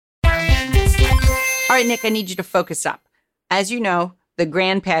All right, Nick, I need you to focus up. As you know, the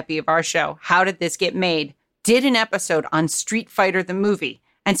grandpappy of our show, How Did This Get Made, did an episode on Street Fighter the movie.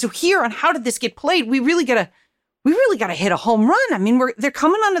 And so here on How Did This Get Played, we really gotta hit a home run. I mean, they're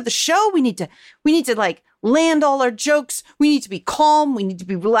coming onto the show. We need to like land all our jokes. We need to be calm. We need to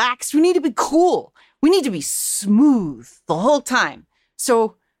be relaxed. We need to be cool. We need to be smooth the whole time.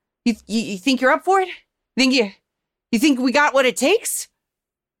 So you think you're up for it? You think we got what it takes?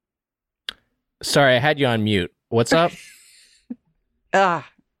 Sorry, I had you on mute. What's up? Never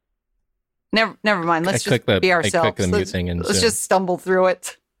mind. Let's just be ourselves. I clicked the mute thing and let's just stumble through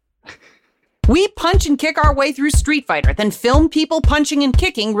it. We punch and kick our way through Street Fighter, then film people punching and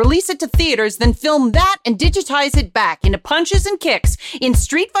kicking, release it to theaters, then film that and digitize it back into punches and kicks in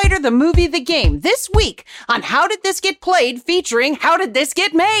Street Fighter the movie, the game. This week on How Did This Get Played, featuring How Did This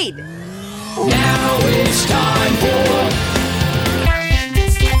Get Made? Now it's time for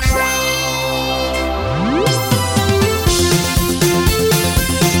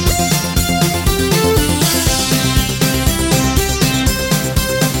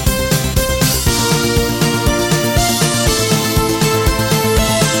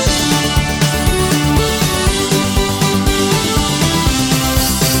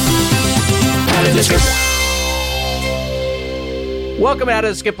Welcome out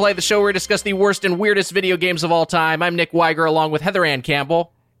to Skip Play, the show where we discuss the worst and weirdest video games of all time. I'm Nick Weiger, along with Heather Ann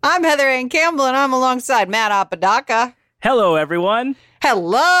Campbell. I'm Heather Ann Campbell, and I'm alongside Matt Apodaca. Hello, everyone.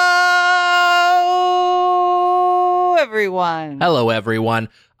 Hello, everyone. Hello, everyone.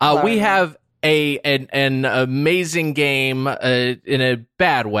 We have an amazing game in a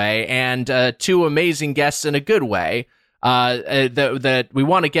bad way, and two amazing guests in a good way that we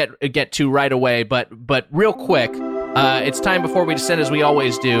want to get to right away. But real quick. It's time before we descend, as we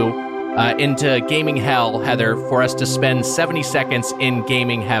always do, into gaming hell, Heather, for us to spend 70 seconds in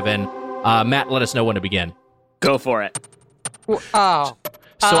gaming heaven. Matt, let us know when to begin. Go for it. Oh.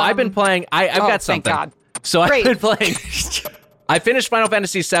 So I've been playing... I've got something. Thank God. So I've been playing... I finished Final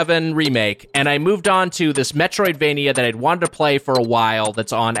Fantasy VII Remake, and I moved on to this Metroidvania that I'd wanted to play for a while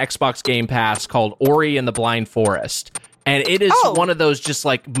that's on Xbox Game Pass called Ori and the Blind Forest. And it is one of those just,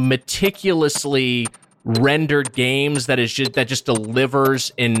 like, meticulously rendered games that just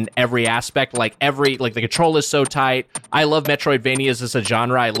delivers in every aspect. Like the control is so tight. I love Metroidvanias as a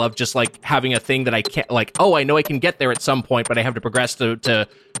genre. I love just like having a thing that I can't like, I know I can get there at some point, but I have to progress to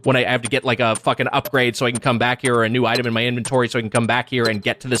when I have to get like a fucking upgrade so I can come back here, or a new item in my inventory so I can come back here and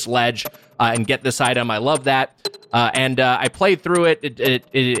get to this ledge and get this item. I love that. And I played through it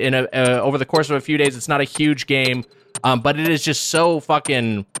in over the course of a few days. It's not a huge game, but it is just so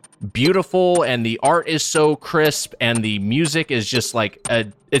fucking beautiful, and the art is so crisp, and the music is just like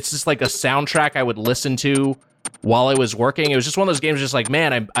it's just like a soundtrack I would listen to while I was working. It was just one of those games just like,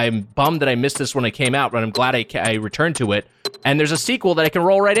 man, I'm bummed that I missed this when it came out, but I'm glad I returned to it. And there's a sequel that I can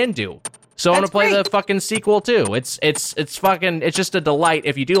roll right into. So I'm going to play the fucking sequel too. It's just a delight.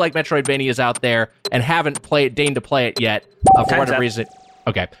 If you do like Metroidvanias out there and haven't deigned to play it yet, for whatever reason.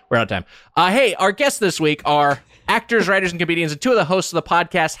 Okay, we're out of time. Hey, our guests this week are actors, writers, and comedians, and two of the hosts of the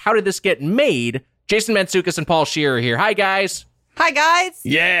podcast, How Did This Get Made? Jason Mantzoukas and Paul Scheer are here. Hi, guys. Hi, guys.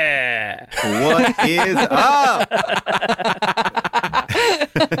 Yeah. What is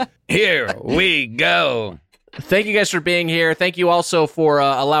up? Here we go. Thank you guys for being here. Thank you also for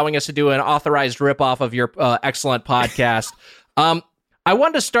allowing us to do an authorized ripoff of your excellent podcast. I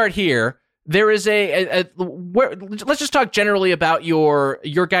wanted to start here. There is let's just talk generally about your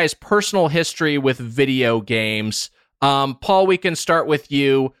guys' personal history with video games. Paul, we can start with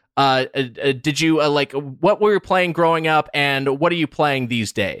you. Did you what were you playing growing up, and what are you playing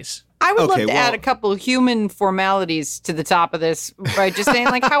these days? I would love to add a couple of human formalities to the top of this by just saying,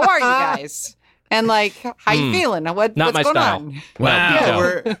 like, how are you guys? And, like, how you feeling? What's going on? Wow. Yeah,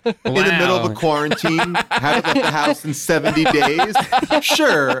 we're in the middle of a quarantine. Haven't left the house in 70 days.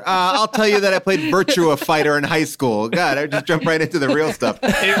 Sure. I'll tell you that I played Virtua Fighter in high school. God, I just jumped right into the real stuff.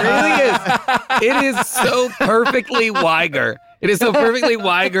 It really is. It is so perfectly Weiger. It is so perfectly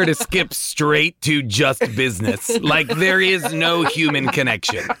Weiger to skip straight to just business. Like, there is no human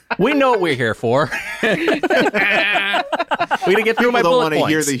connection. We know what we're here for. We to get through my bullet points. People don't want to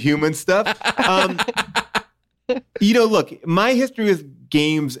hear the human stuff. Look, my history with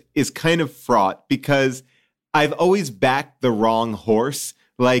games is kind of fraught because I've always backed the wrong horse.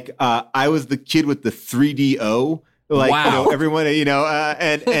 Like, I was the kid with the 3DO. Like, wow. Everyone,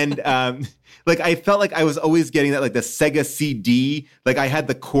 like, I felt like I was always getting that, like, the Sega CD. Like, I had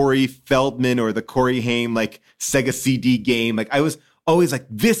the Corey Feldman or the Corey Haim, like, Sega CD game. Like, I was always like,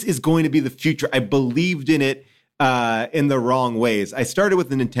 this is going to be the future. I believed in it in the wrong ways. I started with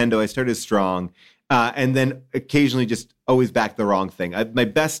the Nintendo. I started strong. and then occasionally just always back the wrong thing. My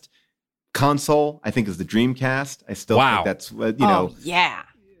best console, I think, is the Dreamcast. I still think that's,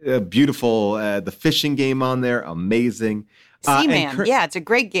 beautiful. The fishing game on there, amazing. Seaman, it's a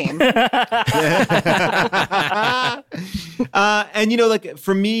great game. And, like,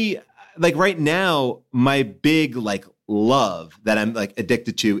 for me, like, right now, my big, like, love that I'm, like,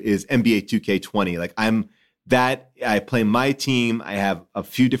 addicted to is NBA 2K20. Like, I play my team. I have a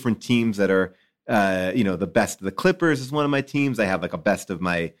few different teams that are, the best of the Clippers is one of my teams. I have, like, a best of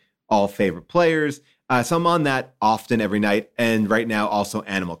my all favorite players. So I'm on that often every night. And right now, also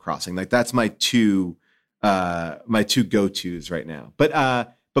Animal Crossing. Like, that's my two go-tos right now.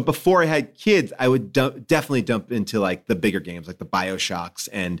 But before I had kids, I would definitely dump into, like, the bigger games, like the BioShocks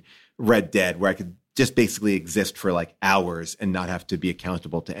and Red Dead, where I could just basically exist for, like, hours and not have to be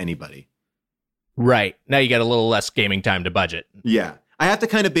accountable to anybody. Right. Now you got a little less gaming time to budget. Yeah. I have to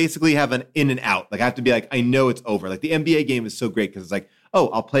kind of basically have an in and out. Like, I have to be like, I know it's over. Like, the NBA game is so great because it's like, oh,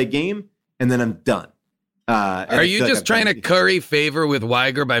 I'll play a game and then I'm done. Are you just trying to curry favor with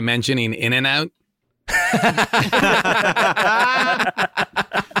Weiger by mentioning in and out?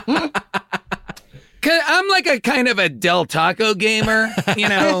 I'm like a kind of a Del Taco gamer,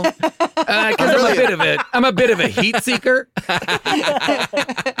 because I'm a bit of a heat seeker.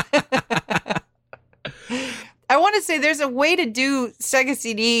 I want to say there's a way to do Sega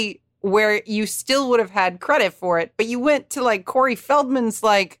CD where you still would have had credit for it, but you went to, like, Corey Feldman's,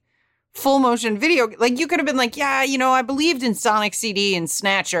 like, full motion video. Like, you could have been like, I believed in Sonic CD and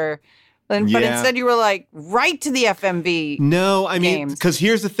Snatcher. But instead you were like, right to the FMV. No, I mean, because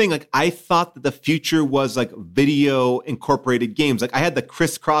here's the thing. Like, I thought that the future was, like, video incorporated games. Like, I had the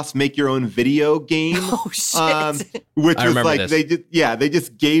Crisscross make your own video game. Oh, shit. Which was like, they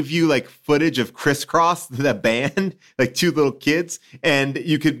just gave you, like, footage of Crisscross, the band, like 2 little kids, and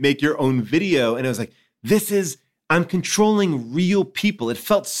you could make your own video. And it was like, I'm controlling real people. It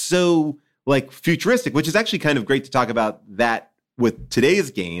felt so, like, futuristic, which is actually kind of great to talk about that with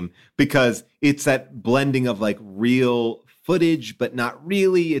today's game, because it's that blending of, like, real footage, but not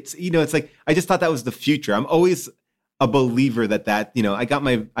really. It's, it's like, I just thought that was the future. I'm always a believer that, I have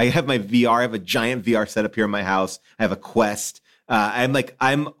my VR. I have a giant VR setup here in my house. I have a Quest.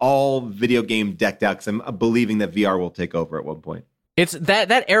 I'm all video game decked out because I'm believing that VR will take over at one point. It's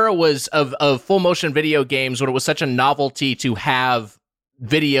that era was of full motion video games when it was such a novelty to have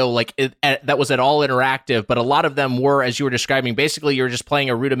video like that was at all interactive, but a lot of them were, as you were describing, basically you're just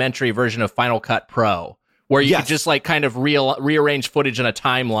playing a rudimentary version of Final Cut Pro, where you could just, like, kind of rearrange footage in a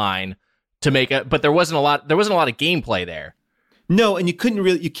timeline to make it, but there wasn't a lot of gameplay there. No, and you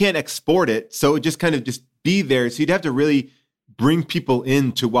can't export it, so it just kind of just be there. So you'd have to really bring people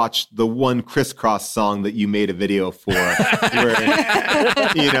in to watch the one Crisscross song that you made a video for. Where,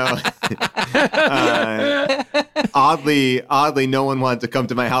 oddly, no one wanted to come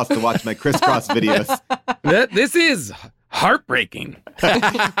to my house to watch my Crisscross videos. This is heartbreaking.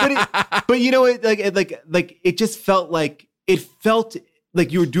 but you know, it just felt like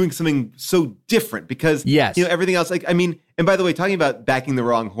you were doing something so different because everything else. Like, I mean, and by the way, talking about backing the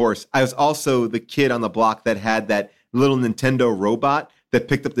wrong horse, I was also the kid on the block that had that little Nintendo robot that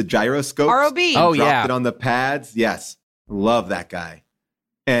picked up the gyroscope. ROB. Dropped it on the pads. Yes. Love that guy.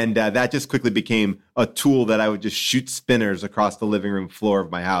 And that just quickly became a tool that I would just shoot spinners across the living room floor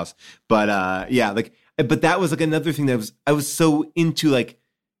of my house. But but that was, like, another thing that I was so into, like,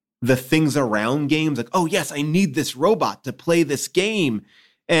 the things around games. Like, oh yes, I need this robot to play this game.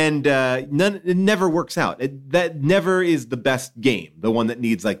 And it never works out. That never is the best game, the one that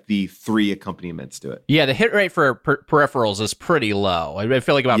needs, like, the 3 accompaniments to it. Yeah, the hit rate for peripherals is pretty low. I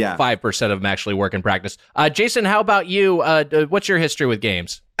feel like about 5% of them actually work in practice. Jason, how about you? What's your history with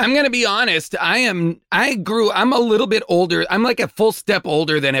games? I'm going to be honest. I'm a little bit older. I'm like a full step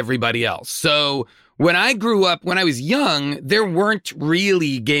older than everybody else. So when I grew up, when I was young, there weren't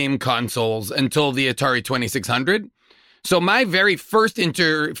really game consoles until the Atari 2600. So my very first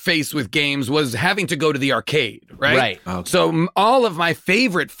interface with games was having to go to the arcade, right? Right. Okay. So all of my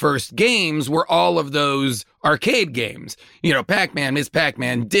favorite first games were all of those arcade games. Pac-Man, Ms.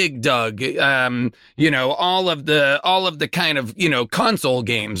 Pac-Man, Dig Dug, all of the kind of, console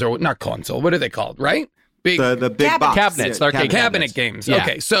games, or not console, what are they called, right? The big box. Cabinets. Arcade cabinet games. Yeah.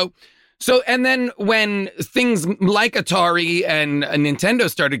 Okay, So, and then when things like Atari and Nintendo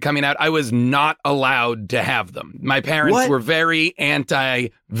started coming out, I was not allowed to have them. My parents were very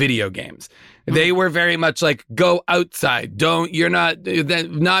anti-video games. They were very much like, go outside. You're not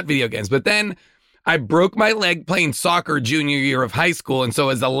video games. But then I broke my leg playing soccer junior year of high school, and so I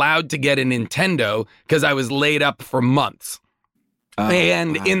was allowed to get a Nintendo because I was laid up for months.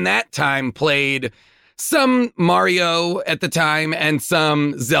 and in that time played some Mario at the time and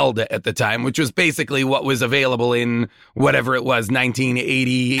some Zelda at the time, which was basically what was available in whatever it was,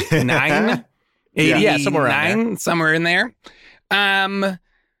 1989? Yeah, somewhere in there.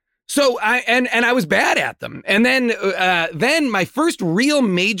 So I was bad at them. And then my first real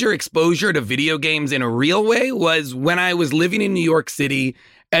major exposure to video games in a real way was when I was living in New York City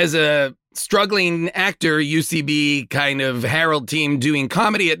as a struggling actor, UCB kind of Herald team doing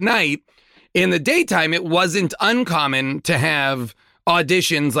comedy at night. In the daytime, it wasn't uncommon to have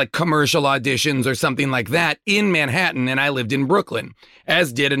auditions, like commercial auditions or something like that in Manhattan, and I lived in Brooklyn,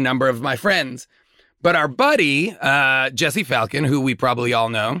 as did a number of my friends. But our buddy, Jesse Falcon, who we probably all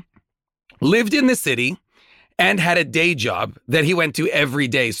know, lived in the city and had a day job that he went to every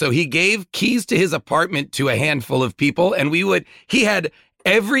day. So he gave keys to his apartment to a handful of people, and he had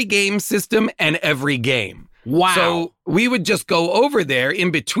every game system and every game. Wow. So we would just go over there in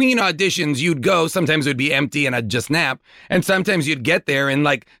between auditions. You'd go, sometimes it would be empty and I'd just nap. And sometimes you'd get there and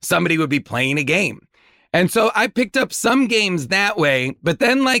like somebody would be playing a game. And so I picked up some games that way. But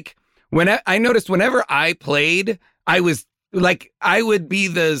then like when I noticed whenever I played, I would be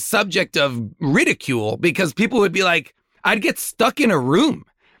the subject of ridicule because people would be like, I'd get stuck in a room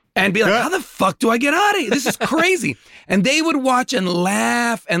and be like, how the fuck do I get out of here? This is crazy. And they would watch and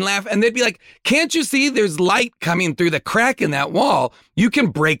laugh. And they'd be like, can't you see there's light coming through the crack in that wall? You can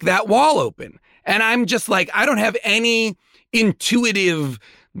break that wall open. And I'm just like, I don't have any intuitive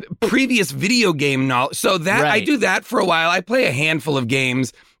previous video game knowledge. So that I do that for a while. I play a handful of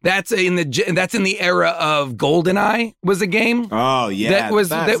games. That's in the era of GoldenEye was a game. Oh, yeah.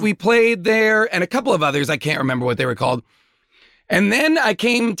 That we played there and a couple of others. I can't remember what they were called. And then I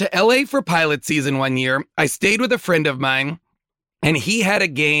came to LA for pilot season one year. I stayed with a friend of mine and he had a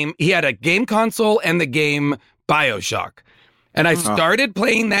game console and the game BioShock. And I started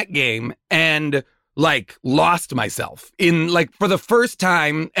playing that game and like lost myself in like for the first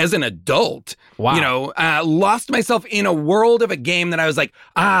time as an adult. Wow. You know, lost myself in a world of a game that I was like,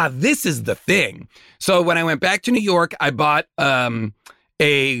 this is the thing. So when I went back to New York, I bought a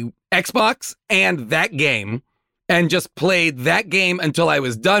Xbox and that game. And just played that game until I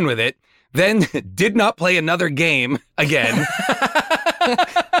was done with it. Then did not play another game again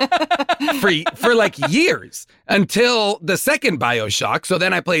for like years until the second BioShock. So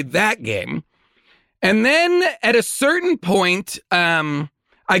then I played that game. And then at a certain point, I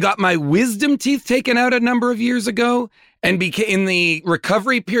got my wisdom teeth taken out a number of years ago and in the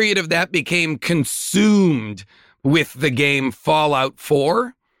recovery period of that became consumed with the game Fallout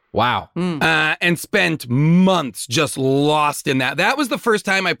 4. Wow. And spent months just lost in that. That was the first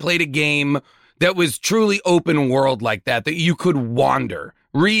time I played a game that was truly open world like that you could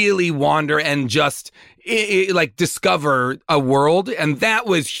really wander and just like discover a world. And that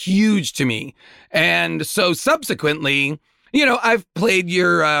was huge to me. And so subsequently, you know, I've played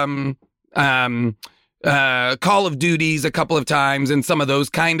your Call of Duties a couple of times and some of those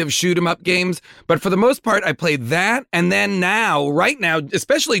kind of shoot 'em up games. But for the most part, I played that. And then right now,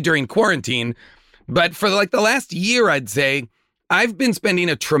 especially during quarantine, but for like the last year, I'd say I've been spending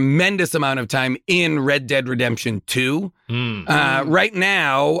a tremendous amount of time in Red Dead Redemption 2. Right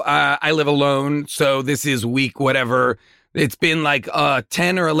now, I live alone. So this is week, whatever. It's been like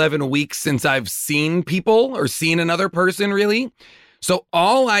 10 or 11 weeks since I've seen people or seen another person really. So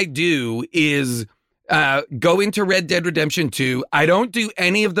all I do is go into Red Dead Redemption 2. I don't do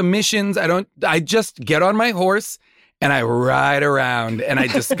any of the missions. I just get on my horse and I ride around and I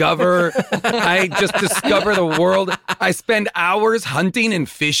discover the world. I spend hours hunting and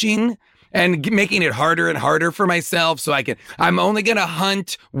fishing and making it harder and harder for myself so I'm only going to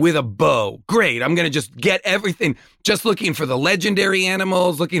hunt with a bow. Great. I'm going to just get everything, just looking for the legendary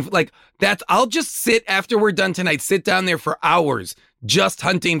animals, looking for I'll just sit after we're done tonight, sit down there for hours, just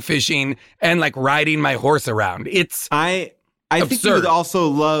hunting, fishing, and like riding my horse around. I think you would also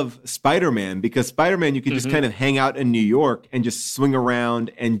love Spider-Man because Spider-Man, you could just kind of hang out in New York and just swing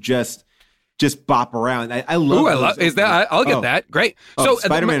around and just bop around. I love I'll get that. Great. So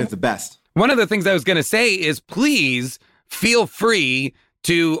Spider-Man is the best. One of the things I was going to say is please feel free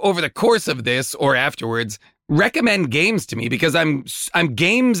to, over the course of this or afterwards, recommend games to me because I'm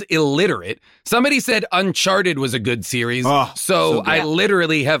games illiterate. Somebody said Uncharted was a good series. So I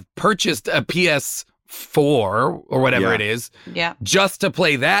literally have purchased a PS4 or whatever it is just to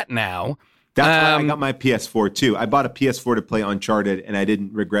play that now. That's why I got my PS4 too. I bought a PS4 to play Uncharted and I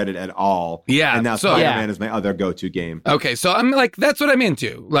didn't regret it at all. Yeah. And now Spider-Man is my other go-to game. Okay. So I'm like, that's what I'm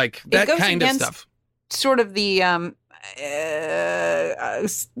into. Like that kind of stuff. Sort of the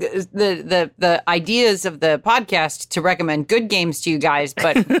the ideas of the podcast to recommend good games to you guys,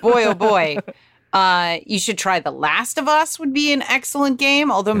 but boy, oh boy, you should try The Last of Us. Would be an excellent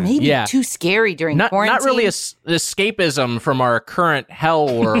game, although maybe too scary during quarantine. Not really escapism from our current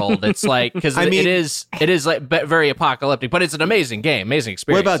hell world. It's like, because it is like very apocalyptic, but it's an amazing game, amazing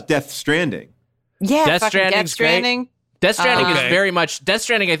experience. What about Death Stranding? Yeah, Death Stranding. Death Stranding is very much. Death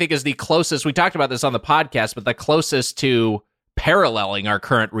Stranding, I think, is the closest. We talked about this on the podcast, but the closest to paralleling our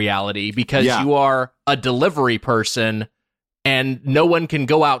current reality, because you are a delivery person, and no one can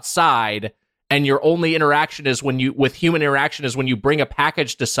go outside, and your only interaction is when you bring a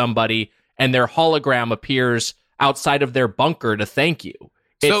package to somebody, and their hologram appears outside of their bunker to thank you.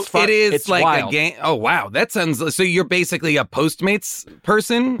 It is like wild. a game. Oh wow, that sounds. So you're basically a Postmates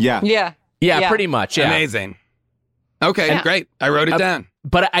person. Yeah, pretty much. Yeah, amazing. Okay, great. I wrote it down.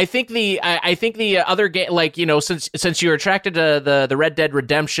 But I think the other game, like, you know, since you're attracted to the Red Dead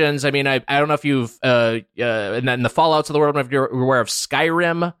Redemptions, I mean, I don't know if you've and then the Fallouts of the world, I don't know if you're aware of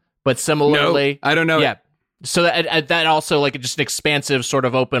Skyrim, but similarly, no, I don't know. Yeah, so that also, like, just an expansive sort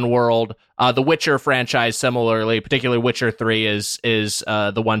of open world. The Witcher franchise, similarly, particularly Witcher 3 is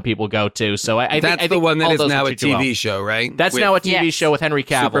the one people go to. So I think that's the one that is now a TV show, right? That's now a TV show with Henry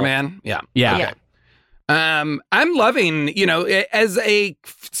Cavill, Superman. Yeah. Okay. I'm loving, you know, as a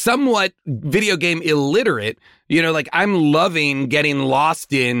somewhat video game illiterate, you know, like, I'm loving getting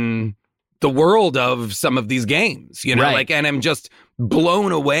lost in the world of some of these games, you know, like, and I'm just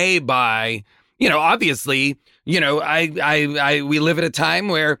blown away by, you know, obviously, you know, we live at a time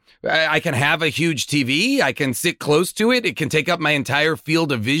where I can have a huge TV, I can sit close to it, it can take up my entire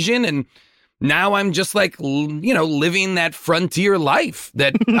field of vision, and now I'm just like, you know, living that frontier life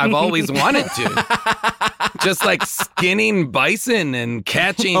that I've always wanted to. Just like skinning bison and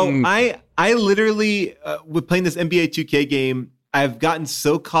catching. Oh, I literally, with playing this NBA 2K game, I've gotten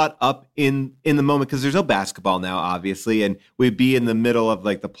so caught up in the moment, because there's no basketball now, obviously, and we'd be in the middle of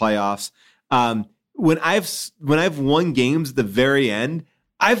like the playoffs. When I've won games at the very end,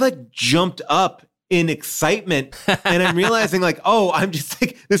 I've like jumped up in excitement, and I'm realizing like, oh, I'm just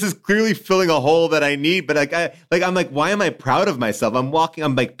like, this is clearly filling a hole that I need. But I'm like, why am I proud of myself? I'm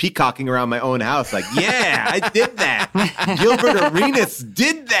like peacocking around my own house. Like, yeah, I did that. Gilbert Arenas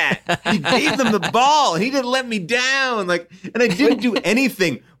did that. He gave them the ball. He didn't let me down. Like, and I didn't do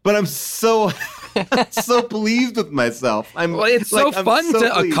anything, but I'm so pleased with myself. It's so fun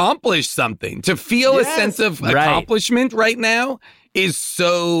to accomplish something. To feel a sense of accomplishment right now is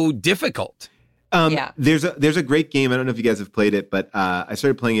so difficult. There's a great game. I don't know if you guys have played it, but I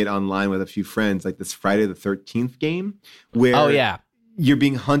started playing it online with a few friends, like this Friday the 13th game, where you're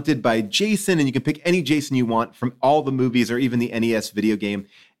being hunted by Jason, and you can pick any Jason you want from all the movies or even the NES video game.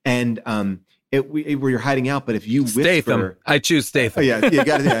 And where you're hiding out, but if you whisper, Statham. I choose Statham. Oh, yeah, you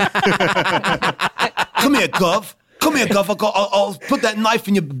got it. Come here, Gov. Come here, Gov. I'll put that knife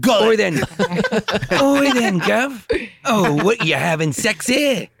in your gut. Oi then, Gov. Oh, what, you having sex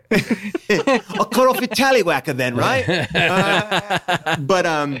here? I'll cut off your tallywhacker then, right? But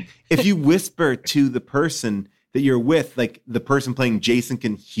if you whisper to the person that you're with, like the person playing Jason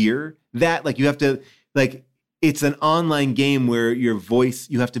can hear that. Like, you have to, like, it's an online game where your voice,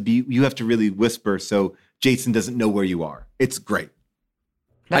 you have to really whisper so Jason doesn't know where you are. It's great.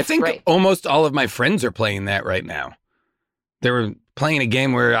 I think almost all of my friends are playing that right now. They were playing a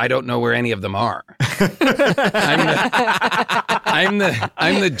game where I don't know where any of them are. I'm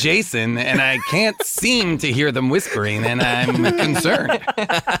the Jason, and I can't seem to hear them whispering, and I'm concerned.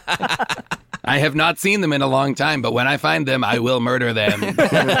 I have not seen them in a long time, but when I find them, I will murder them.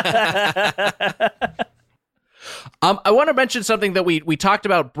 I want to mention something that we talked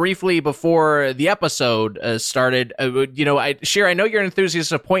about briefly before the episode started. Scheer, I know you're an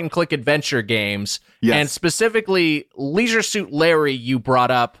enthusiast of point-and-click adventure games, and specifically Leisure Suit Larry you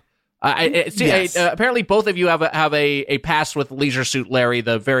brought up. Apparently both of you have a past with Leisure Suit Larry,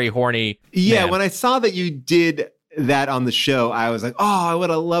 the very horny man. When I saw that you did that on the show, I was like, oh, I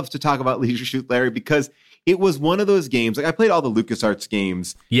would have loved to talk about Leisure Suit Larry, because it was one of those games. Like, I played all the LucasArts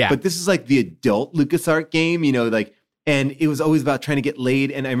games, but this is like the adult LucasArts game, you know, like, and it was always about trying to get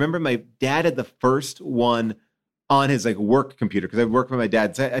laid. And I remember my dad had the first one on his like work computer, because I worked with my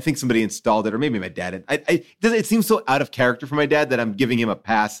dad. So I think somebody installed it, or maybe my dad. It seems so out of character for my dad that I'm giving him a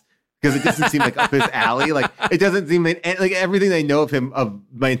pass, because it doesn't seem like up his alley. Like, it doesn't seem like everything I know of him of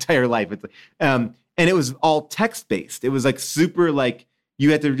my entire life. It's like, and it was all text based. It was like super like, you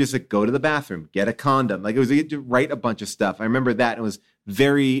had to just like go to the bathroom, get a condom. Like, it was, you had to write a bunch of stuff. I remember that. It was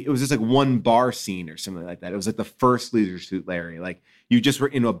just like one bar scene or something like that. It was like the first Leisure Suit Larry. Like, you just were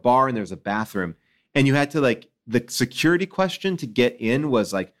in a bar and there was a bathroom, and you had to like the security question to get in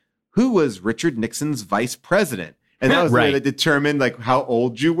was like, who was Richard Nixon's vice president? And that was the way that determined like how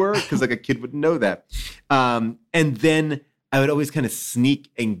old you were, because like a kid wouldn't know that. And then I would always kind of sneak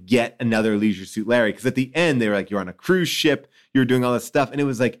and get another Leisure Suit Larry, because at the end they were like, you're on a cruise ship, you're doing all this stuff, and it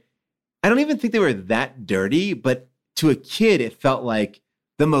was like, I don't even think they were that dirty, but to a kid it felt like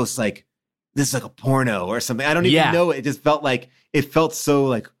the most like, this is like a porno or something. I don't even know. It just felt like, it felt so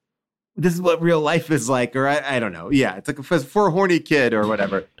like, this is what real life is like, or I don't know. Yeah, it's like for a horny kid or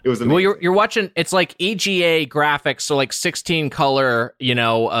whatever. It was amazing. Well, you're watching. It's like EGA graphics, so like 16 color,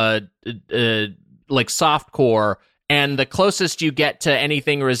 like softcore, and the closest you get to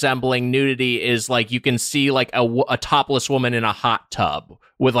anything resembling nudity is like you can see like a topless woman in a hot tub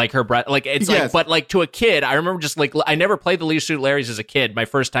with like her breath. Like it's like, but like to a kid, I remember just like I never played the Leisure Suit Larrys as a kid. My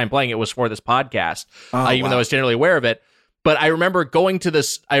first time playing it was for this podcast, even though I was generally aware of it. But I remember going to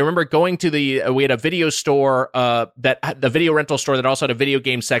we had a video store, the video rental store that also had a video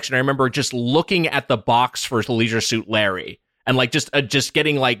game section. I remember just looking at the box for Leisure Suit Larry and like just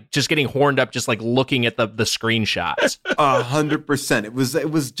getting horned up, just like looking at the screenshots. 100%.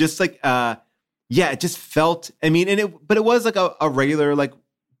 It was just like, it just felt, I mean, but it was like a regular, like,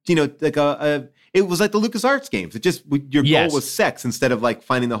 like it was like the LucasArts games. It just, your goal was sex instead of like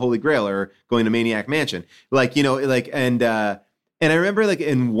finding the Holy Grail or going to Maniac Mansion. Like, and I remember like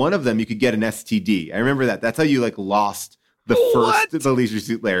in one of them you could get an STD. I remember that. That's how you like lost the Leisure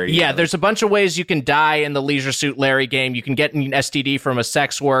Suit Larry. Yeah, there's a bunch of ways you can die in the Leisure Suit Larry game. You can get an STD from a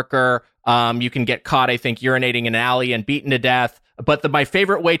sex worker. You can get caught, I think, urinating in an alley and beaten to death. But my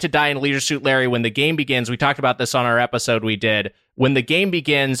favorite way to die in Leisure Suit Larry, when the game begins, we talked about this on our episode we did, when the game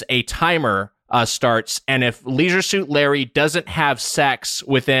begins, a timer starts, and if Leisure Suit Larry doesn't have sex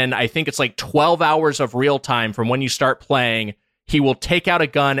within, I think it's like 12 hours of real time from when you start playing, he will take out a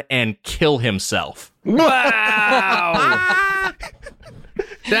gun and kill himself. Wow!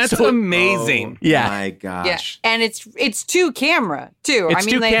 That's amazing. Yeah. My gosh. Yeah. And it's two camera too. It's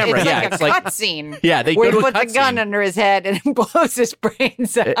two camera. It's yeah, like it's a like cutscene. Yeah, they where go he to a puts a gun under his head and blows his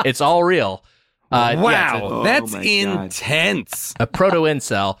brains out. It's all real. Wow, that's intense. A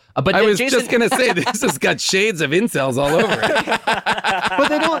proto-incel. But I was Jason... just going to say, this has got shades of incels all over it.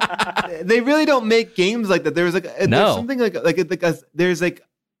 But they really don't make games like that. There was like, there's something there's like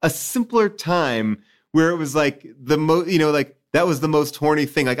a simpler time where it was like the most, like that was the most horny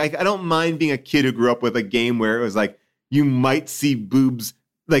thing. Like, I don't mind being a kid who grew up with a game where it was like, you might see boobs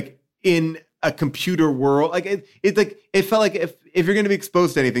like in a computer world. Like it felt like if you're going to be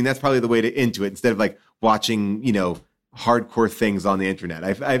exposed to anything, that's probably the way to into it instead of like watching, hardcore things on the internet.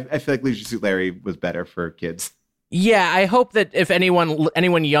 I feel like Leisure Suit Larry was better for kids. Yeah, I hope that if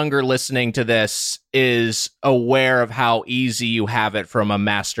anyone younger listening to this is aware of how easy you have it from a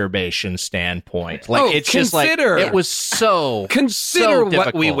masturbation standpoint. Like it's just like it was so consider so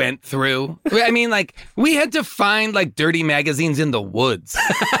what we went through. I mean, like we had to find like dirty magazines in the woods.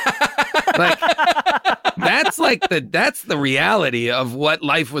 Like that's the reality of what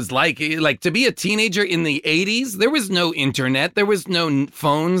life was like. Like to be a teenager in the 80s, there was no internet, there was no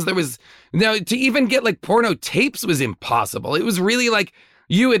phones, to even get like porno tapes was impossible. It was really like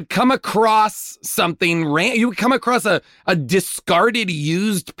you would come across something, you would come across a discarded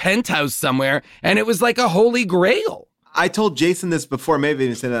used penthouse somewhere, and it was like a holy grail. I told Jason this before, maybe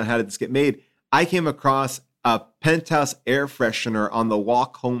even said, how did this get made? I came across a penthouse air freshener on the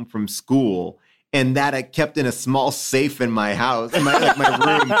walk home from school, and that I kept in a small safe in my house, in my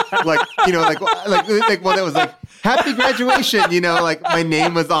room, like it was like happy graduation, like my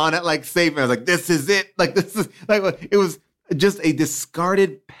name was on it, like safe, and I was like, this is it, like this is like it was just a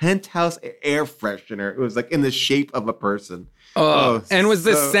discarded penthouse air freshener. It was like in the shape of a person. Oh, and was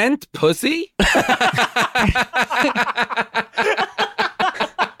the scent pussy?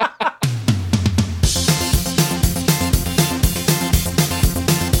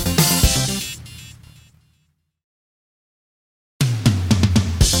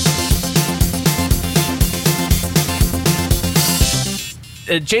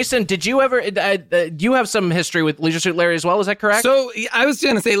 Jason, did you ever? You have some history with Leisure Suit Larry as well. Is that correct? So I was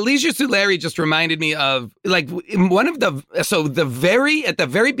going to say, Leisure Suit Larry just reminded me of like one of the at the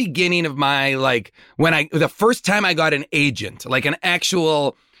very beginning of my the first time I got an agent, like an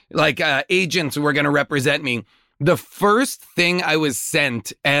actual agents who were going to represent me. The first thing I was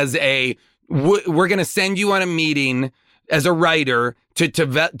sent as we're going to send you on a meeting as a writer to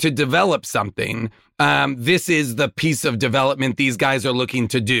develop something. This is the piece of development these guys are looking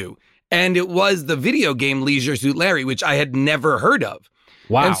to do. And it was the video game Leisure Suit Larry, which I had never heard of.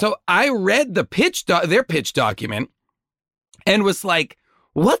 Wow. And so I read the their pitch document and was like,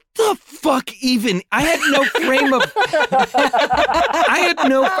 what the fuck even? I had no frame of,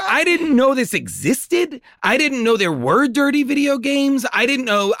 I didn't know this existed. I didn't know there were dirty video games. I didn't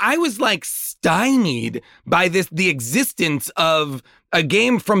know, I was like stymied by the existence of a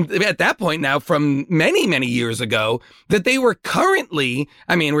game from, at that point now, from many, many years ago, that they were currently,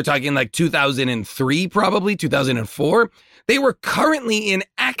 I mean, we're talking like 2003, probably 2004. They were currently in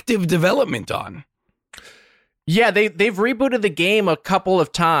active development on. Yeah, they've rebooted the game a couple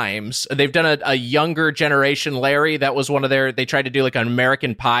of times. They've done a younger generation Larry. That was one of they tried to do like an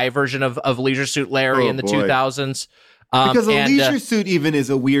American Pie version of Leisure Suit Larry in the 2000s. Because a leisure suit even is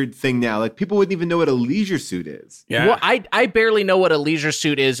a weird thing now. Like, people wouldn't even know what a leisure suit is. Yeah. Well, I barely know what a leisure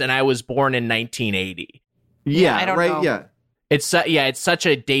suit is, and I was born in 1980. Yeah, I don't know. Yeah. It's such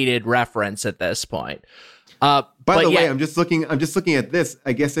a dated reference at this point. By the way, I'm just looking at this.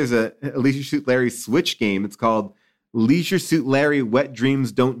 I guess there's a Leisure Suit Larry Switch game. It's called Leisure Suit Larry Wet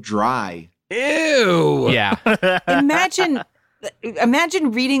Dreams Don't Dry. Ew. Yeah. Imagine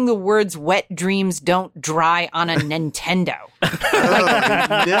reading the words "wet dreams don't dry" on a Nintendo.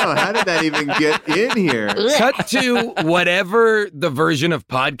 Oh, no, how did that even get in here? Cut to whatever the version of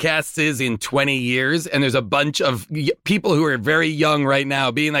podcasts is in 20 years, and there's a bunch of people who are very young right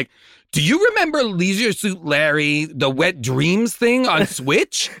now being like, do you remember Leisure Suit Larry, the Wet Dreams thing on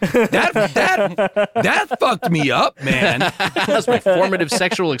Switch? That fucked me up, man. That was my formative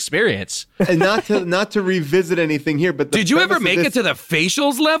sexual experience. And not to revisit anything here, but did you ever make it to the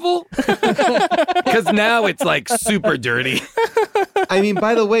facials level? Because now it's like super dirty. I mean,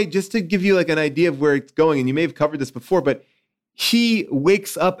 by the way, just to give you like an idea of where it's going, and you may have covered this before, but he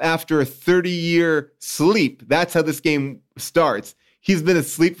wakes up after a 30-year sleep. That's how this game starts. He's been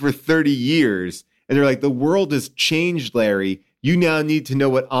asleep for 30 years. And they're like, the world has changed, Larry. You now need to know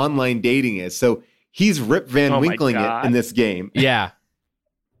what online dating is. So he's Rip Van Winkling it in this game. Yeah.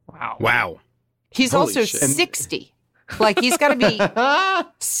 Wow. He's Holy also shit. 60. Like, he's got to be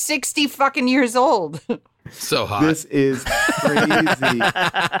 60 fucking years old. So hot. This is crazy.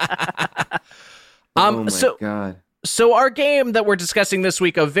 Oh my God. So our game that we're discussing this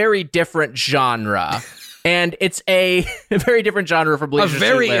week, a very different genre. And it's a very different genre from Leisure Suit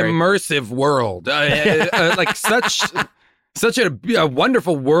Larry. A very immersive world. Like such a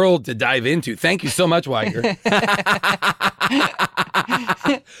wonderful world to dive into. Thank you so much, Weiger.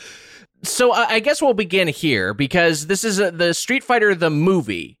 So I guess we'll begin here, because this is the Street Fighter the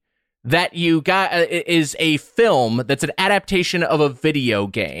movie that you got is a film that's an adaptation of a video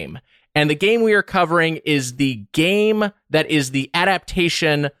game. And the game we are covering is the game that is the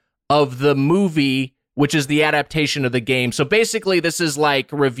adaptation of the movie, which is the adaptation of the game. So basically, this is like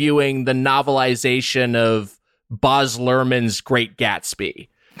reviewing the novelization of Baz Luhrmann's Great Gatsby.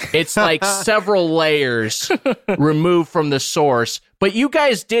 It's like several layers removed from the source. But you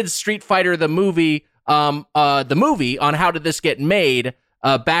guys did Street Fighter the movie on How Did This Get Made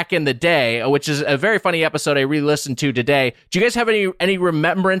back in the day, which is a very funny episode I re-listened to today. Do you guys have any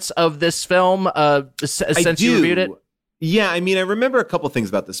remembrance of this film since you reviewed it? Yeah, I mean, I remember a couple things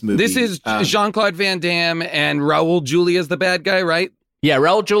about this movie. This is Jean-Claude Van Damme and Raul Julia's the bad guy, right? Yeah,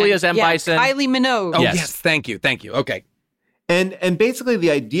 Raul Julia's M. Bison. Kylie Minogue. Oh, yes. Thank you. Okay. And basically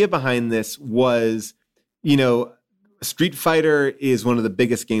the idea behind this was, Street Fighter is one of the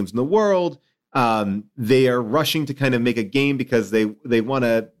biggest games in the world. They are rushing to kind of make a game because they want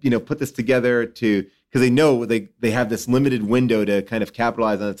to, put this together because they know they have this limited window to kind of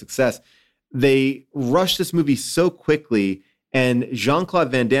capitalize on its success. They rushed this movie so quickly, and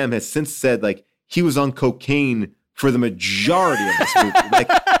Jean-Claude Van Damme has since said, like, he was on cocaine for the majority of this movie.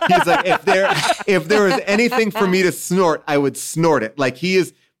 Like, he's like, if there was anything for me to snort, I would snort it. Like,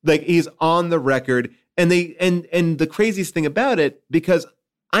 he's on the record. And the craziest thing about it, because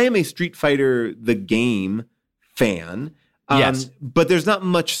I am a Street Fighter the game fan, yes, but there's not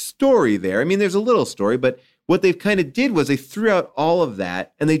much story there. I mean, there's a little story, but what they've kind of did was they threw out all of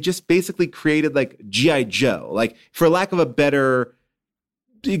that and they just basically created like G.I. Joe. Like, for lack of a better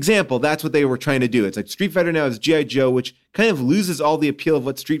example, that's what they were trying to do. It's like Street Fighter now is G.I. Joe, which kind of loses all the appeal of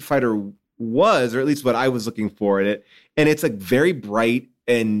what Street Fighter was, or at least what I was looking for in it. And it's like very bright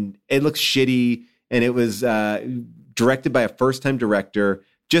and it looks shitty. And it was directed by a first-time director.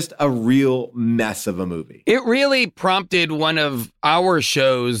 Just a real mess of a movie. It really prompted one of our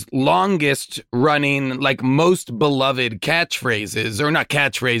show's longest running, like, most beloved catchphrases, or not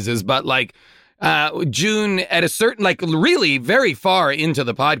catchphrases, but like June at a certain, like, really very far into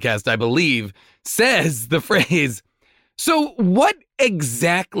the podcast, I believe, says the phrase, "So what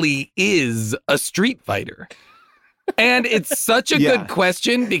exactly is a Street Fighter?" And it's such a good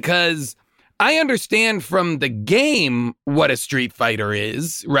question, because I understand from the game what a Street Fighter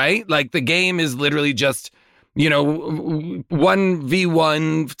is, right? Like the game is literally just,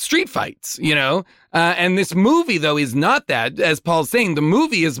 1v1 street fights, and this movie, though, is not that. As Paul's saying, the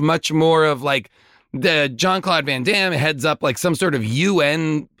movie is much more of like the Jean-Claude Van Damme heads up like some sort of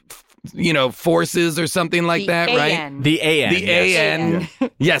UN, forces or something like that, right? The AN. The AN.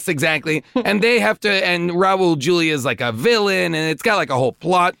 Yes, exactly. And they have to, and Raul Julia is like a villain, and it's got like a whole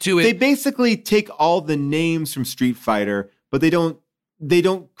plot to it. They basically take all the names from Street Fighter, but they don't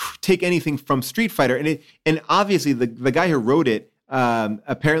take anything from Street Fighter. And obviously the guy who wrote it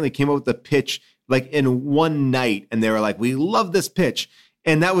apparently came up with the pitch like in one night, and they were like, we love this pitch.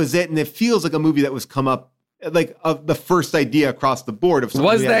 And that was it. And it feels like a movie that was come up like of the first idea across the board.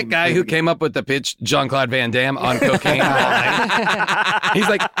 Was that guy who came up with the pitch Jean-Claude Van Damme on cocaine all night? He's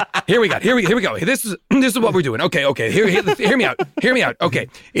like, here we go. This is what we're doing. Okay. Hear me out. Okay,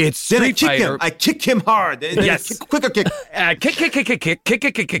 it's Street Fighter. I kick him hard. Yes, quicker kick. Kick.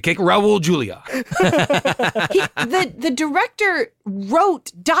 Raul Julia. The director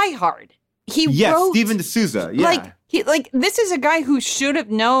wrote Die Hard. He wrote Steven D'Souza. Yeah. This is a guy who should have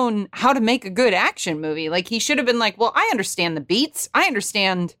known how to make a good action movie. Like, he should have been like, well, I understand the beats. I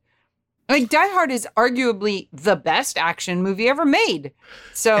understand. Like, Die Hard is arguably the best action movie ever made.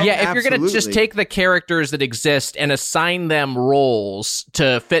 So yeah, if you're going to just take the characters that exist and assign them roles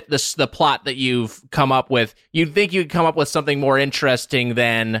to fit the plot that you've come up with, you'd think you'd come up with something more interesting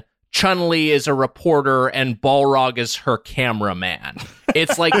than Chun-Li is a reporter and Balrog is her cameraman.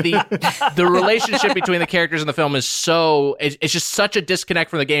 It's like the relationship between the characters in the film is it's just such a disconnect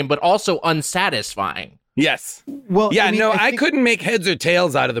from the game, but also unsatisfying. Yes. Well, yeah, I couldn't make heads or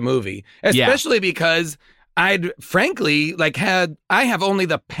tails out of the movie, especially because I'd frankly I have only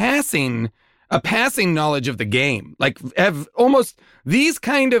a passing knowledge of the game. Like, have almost these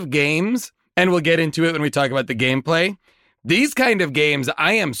kind of games, and we'll get into it when we talk about the gameplay. These kind of games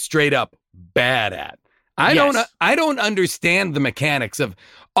I am straight up bad at. I don't understand the mechanics of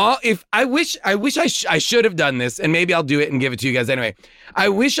all. If I wish I should have done this, and maybe I'll do it and give it to you guys anyway. I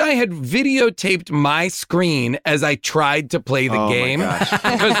wish I had videotaped my screen as I tried to play the game.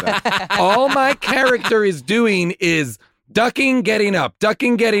 Because all my character is doing is ducking, getting up,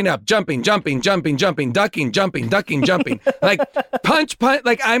 jumping, ducking, jumping. Like punch.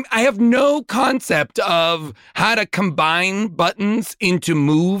 Like I have no concept of how to combine buttons into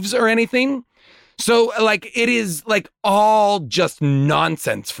moves or anything. So like it is like all just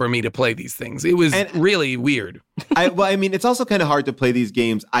nonsense for me to play these things. It was really weird. It's also kind of hard to play these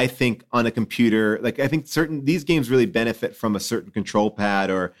games, I think, on a computer. Like I think these games really benefit from a certain control pad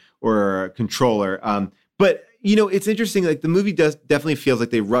or a controller. But it's interesting. Like the movie definitely feels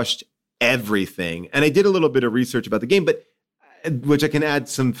like they rushed everything. And I did a little bit of research about the game, but which I can add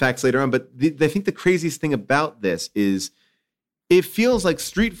some facts later on. But I think the craziest thing about this is it feels like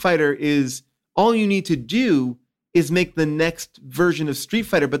Street Fighter is all you need to do is make the next version of Street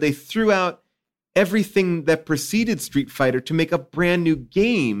Fighter, but they threw out everything that preceded Street Fighter to make a brand new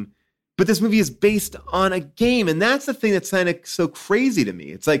game. But this movie is based on a game. And that's the thing that's kind of so crazy to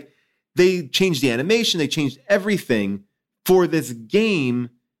me. It's like they changed the animation, they changed everything for this game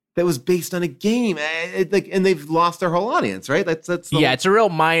that was based on a game. And they've lost their whole audience, right? It's a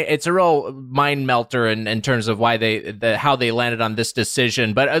real mind melter in terms of why how they landed on this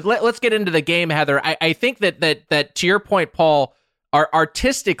decision. But let's get into the game, Heather. I think that to your point, Paul,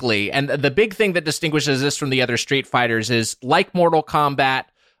 artistically, and the big thing that distinguishes this from the other Street Fighters is, like Mortal Kombat,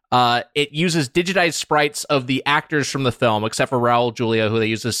 it uses digitized sprites of the actors from the film, except for Raul Julia, who they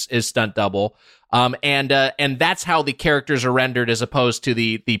use as stunt double. And that's how the characters are rendered, as opposed to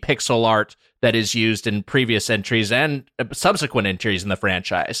the pixel art that is used in previous entries and subsequent entries in the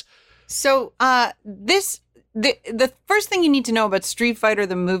franchise. So, the first thing you need to know about Street Fighter,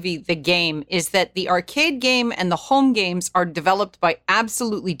 the movie, the game, is that the arcade game and the home games are developed by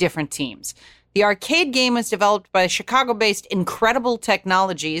absolutely different teams. The arcade game was developed by Chicago-based Incredible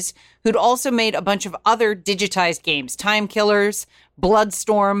Technologies, who'd also made a bunch of other digitized games: Time Killers,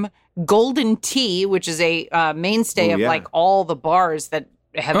 Bloodstorm, Golden Tee, which is a mainstay of like all the bars that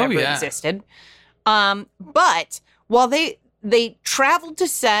have ever existed. But while they traveled to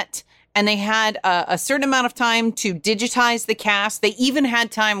set and they had a certain amount of time to digitize the cast, they even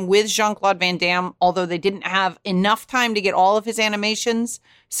had time with Jean-Claude Van Damme, although they didn't have enough time to get all of his animations.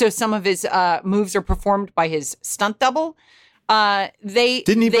 So some of his moves are performed by his stunt double. By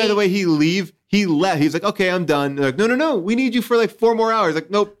the way, he leave? He left. He's like, okay, I'm done. They're like, no. We need you for like 4 more hours. Like,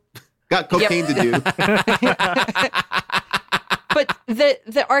 nope. Got cocaine to do. But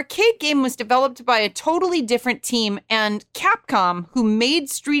the arcade game was developed by a totally different team, and Capcom, who made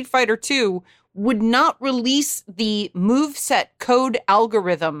Street Fighter 2, would not release the moveset code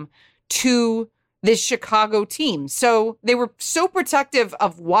algorithm to this Chicago team. So they were so protective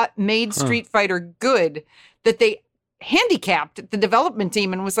of what made Street Fighter good that they handicapped the development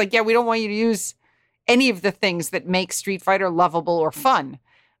team and was like, yeah, we don't want you to use any of the things that make Street Fighter lovable or fun.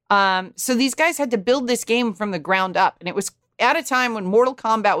 So these guys had to build this game from the ground up. And it was at a time when Mortal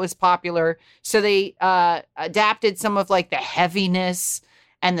Kombat was popular. So they adapted some of like the heaviness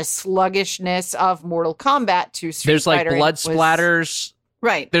and the sluggishness of Mortal Kombat to Street Fighter. There's like blood splatters.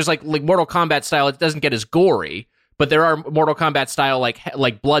 Right. There's like Mortal Kombat style. It doesn't get as gory, but there are Mortal Kombat style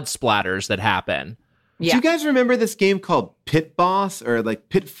like blood splatters that happen. Yeah. Do you guys remember this game called Pit Boss or like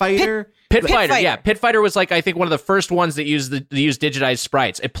Pit Fighter? Pit Fighter, yeah. Pit Fighter was like, I think, one of the first ones that used digitized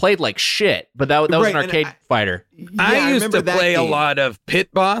sprites. It played like shit, but that was an arcade fighter. I used to play a lot of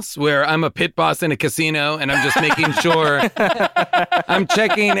Pit Boss, where I'm a pit boss in a casino, and I'm just making sure I'm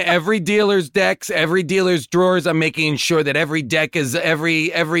checking every dealer's decks, every dealer's drawers. I'm making sure that every deck is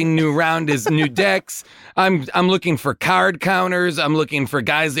every new round is new decks. I'm looking for card counters. I'm looking for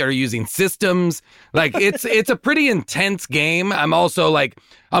guys that are using systems. Like it's a pretty intense game. I'm also like,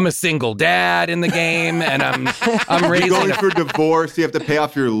 I'm a single dad in the game, and I'm raising. You're going for divorce. You have to pay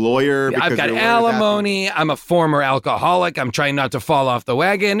off your lawyer. I've got alimony. I'm a former alcoholic. I'm trying not to fall off the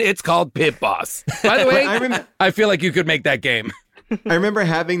wagon. It's called Pit Boss. By the way, I feel like you could make that game. I remember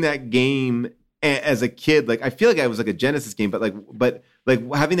having that game as a kid. Like I feel like I was like a Genesis game, but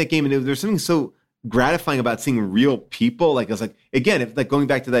having that game, and there's something so gratifying about seeing real people. Like I was like, again, if like going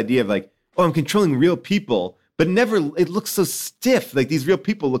back to the idea of like, oh, I'm controlling real people. But it looks so stiff. Like these real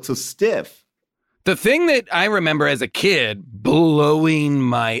people look so stiff. The thing that I remember as a kid blowing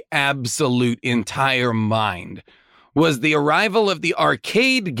my absolute entire mind was the arrival of the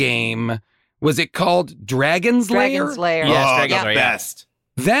arcade game. Was it called Dragon's Lair? Dragon's Lair. Yes, Dragon's Lair. Best.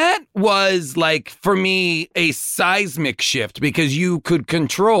 That was like, for me, a seismic shift because you could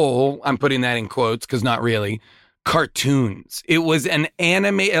control, I'm putting that in quotes because not really, cartoons. It was an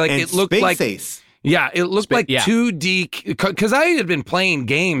anime, like and it looked Space like Ace. Yeah, it looked like 2D, because I had been playing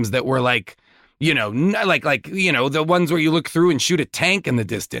games that were like, you know, the ones where you look through and shoot a tank in the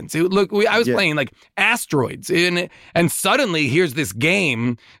distance. I was playing like Asteroids, and suddenly here's this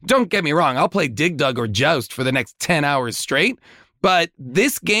game. Don't get me wrong, I'll play Dig Dug or Joust for the next 10 hours straight. But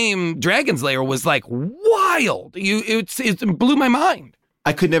this game, Dragon's Lair, was like wild. It blew my mind.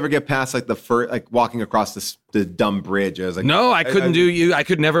 I could never get past like the first, like walking across the dumb bridge. I was like, no, I couldn't I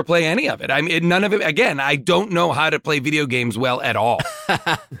could never play any of it. I mean, none of it. Again, I don't know how to play video games well at all.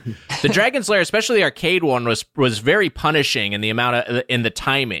 The Dragon's Lair, especially the arcade one, was very punishing in the in the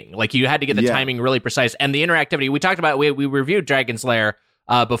timing. Like you had to get the timing really precise, and the interactivity. We talked about we reviewed Dragon's Lair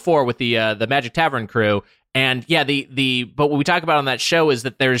before with the Magic Tavern crew, and yeah, but what we talk about on that show is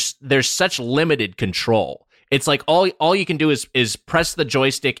that there's such limited control. It's like all you can do is press the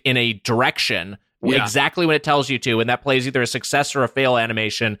joystick in a direction exactly when it tells you to, and that plays either a success or a fail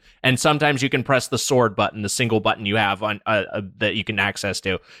animation. And sometimes you can press the sword button, the single button you have on that you can access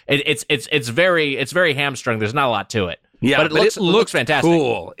to. It's very hamstrung. There's not a lot to it. Yeah, but it looks fantastic.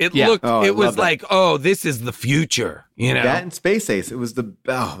 Cool. It looked. It was like, oh, this is the future. You know, that and Space Ace. It was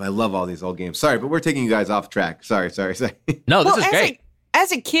I love all these old games. Sorry, but we're taking you guys off track. Sorry. No, this is great.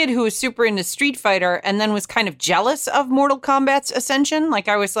 As a kid who was super into Street Fighter and then was kind of jealous of Mortal Kombat's ascension, like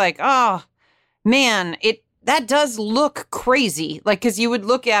I was like, oh, man, that does look crazy. Like, because you would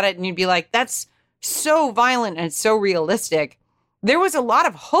look at it and you'd be like, that's so violent and so realistic. There was a lot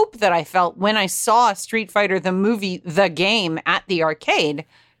of hope that I felt when I saw Street Fighter, the movie, the game at the arcade,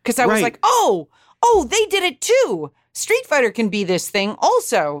 because I was like, oh, they did it too. Street Fighter can be this thing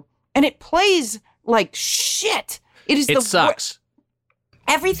also. And it plays like shit. It sucks.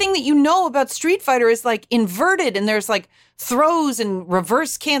 Everything that you know about Street Fighter is like inverted, and there's like throws and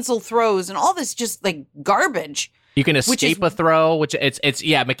reverse cancel throws and all this just like garbage. You can escape a throw, which it's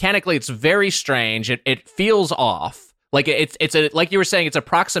mechanically it's very strange. It feels off. Like it's like you were saying, it's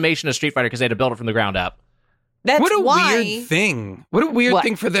approximation of Street Fighter because they had to build it from the ground up. That's what a why, weird thing. What a weird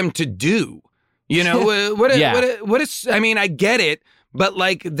thing for them to do. You know, what is, I mean, I get it, but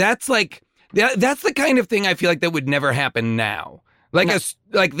like that's the kind of thing I feel like that would never happen now. Like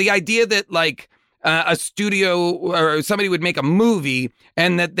the idea that like a studio or somebody would make a movie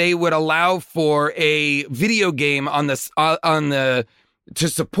and that they would allow for a video game to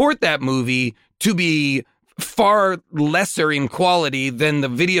support that movie to be far lesser in quality than the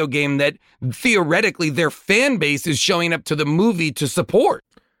video game that theoretically their fan base is showing up to the movie to support.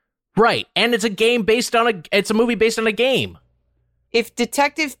 Right, and it's a movie based on a game. if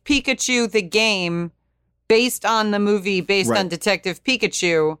Detective Pikachu the game, based on the movie based on Detective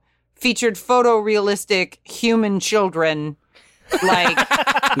Pikachu, featured photorealistic human children, like,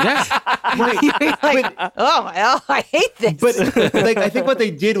 Right. oh, I hate this. But like, I think what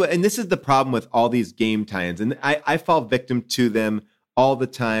they did, and this is the problem with all these game tie-ins, and I fall victim to them all the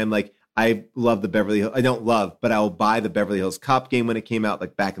time. Like, I love the Beverly Hills. I don't love, but I will buy the Beverly Hills Cop game when it came out,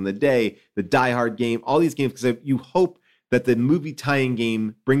 like back in the day, the Die Hard game, all these games, because you hope that the movie tie-in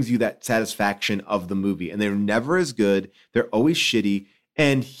game brings you that satisfaction of the movie. And they're never as good. They're always shitty.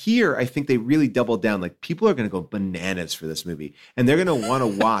 And here, I think they really doubled down. Like, people are going to go bananas for this movie. And they're going to want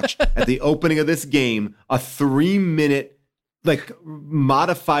to watch, at the opening of this game, a 3-minute, like,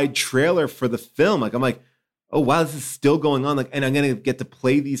 modified trailer for the film. Like, I'm like, oh, wow, this is still going on. Like, and I'm going to get to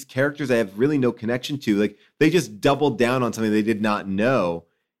play these characters I have really no connection to. Like, they just doubled down on something they did not know.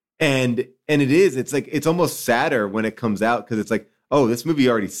 And it's like, it's almost sadder when it comes out, because it's like, oh, this movie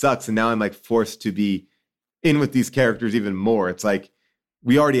already sucks. And now I'm like forced to be in with these characters even more. It's like,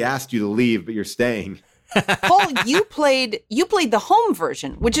 we already asked you to leave, but you're staying. Paul, you played the home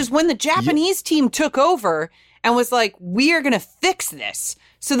version, which is when the Japanese team took over and was like, we are going to fix this.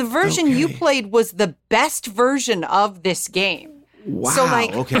 So the version you played was the best version of this game. Wow. So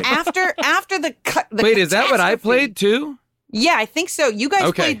like after the wait, is that what I played too? Yeah, I think so. You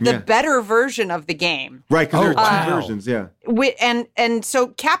guys played the better version of the game. Right, because there are 2 versions, yeah. And so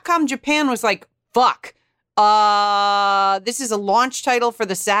Capcom Japan was like, fuck. This is a launch title for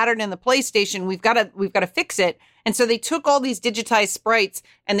the Saturn and the PlayStation. We've got to fix it. And so they took all these digitized sprites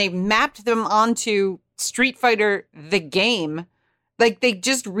and they mapped them onto Street Fighter the game. Like, they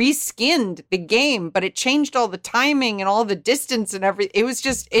just reskinned the game, but it changed all the timing and all the distance and everything. It was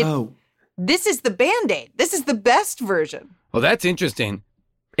just This is the Band-Aid. This is the best version. Well, that's interesting.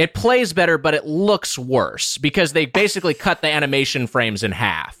 It plays better, but it looks worse because they basically cut the animation frames in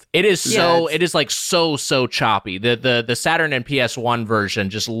half. It is so choppy. The Saturn and PS1 version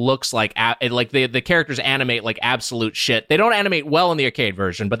just looks like the characters animate like absolute shit. They don't animate well in the arcade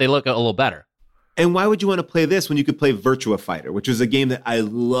version, but they look a little better. And why would you want to play this when you could play Virtua Fighter, which was a game that I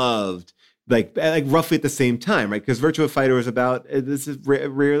loved, like roughly at the same time, right? Because Virtua Fighter was about, this is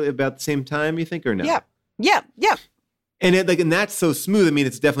rarely about the same time, you think, or no? Yeah. And and that's so smooth. I mean,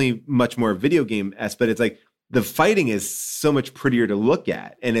 it's definitely much more video game-esque, but it's like the fighting is so much prettier to look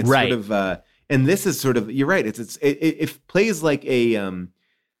at, and it's sort of and this is sort of, you're right. It plays like a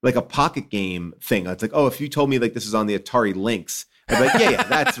pocket game thing. It's like, oh, if you told me like this is on the Atari Lynx, I'd be like, yeah,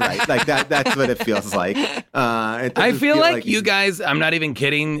 that's right. Like that's what it feels like. I feel like you guys, I'm not even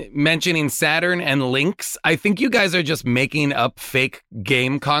kidding, mentioning Saturn and Lynx. I think you guys are just making up fake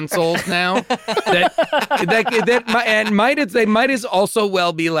game consoles now. They might as also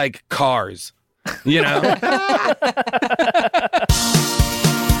well be like cars, you know?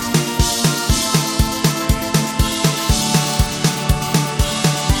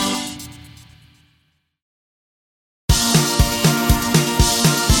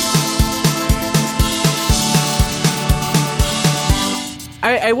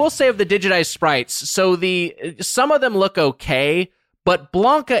 I will say of the digitized sprites, so some of them look okay, but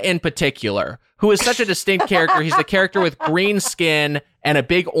Blanca in particular, who is such a distinct character, he's the character with green skin and a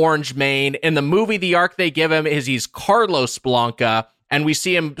big orange mane. In the movie, the arc they give him is he's Carlos Blanca, and we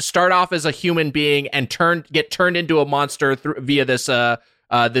see him start off as a human being and get turned into a monster via this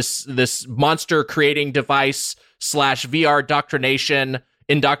this monster creating device / VR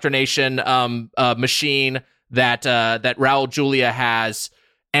indoctrination machine that Raul Julia has,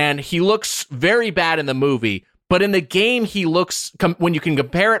 and he looks very bad in the movie. But in the game, he looks, when you can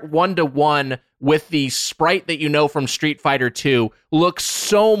compare it 1-to-1 with the sprite that you know from Street Fighter 2, looks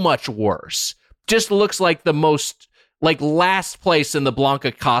so much worse. Just looks like the most, like, last place in the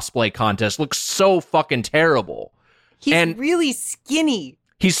Blanca cosplay contest. Looks so fucking terrible. He's really skinny.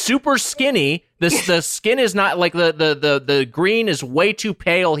 He's super skinny. The skin is not like the green is way too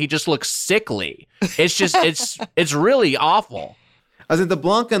pale. He just looks sickly. It's just it's really awful. I said the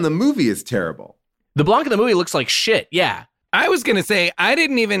Blanca in the movie is terrible. The Blanca in the movie looks like shit. Yeah. I was going to say,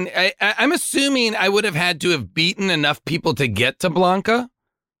 I'm assuming I would have had to have beaten enough people to get to Blanca.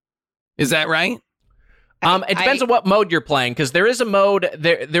 Is that right? It depends on what mode you're playing, because there is a mode,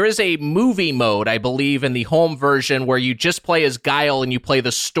 there is a movie mode, I believe, in the home version where you just play as Guile and you play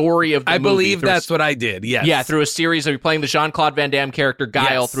the story of the movie. I believe that's what I did, yes. Yeah, through a series of, you're playing the Jean-Claude Van Damme character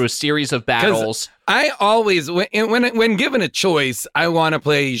Guile through a series of battles. I always, when given a choice, I want to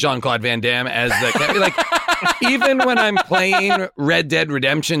play Jean-Claude Van Damme as the, like, even when I'm playing Red Dead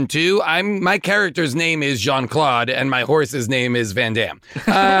Redemption 2, my character's name is Jean-Claude and my horse's name is Van Damme.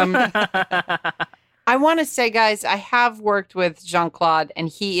 I want to say, guys, I have worked with Jean-Claude, and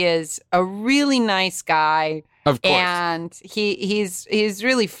he is a really nice guy. Of course. And he's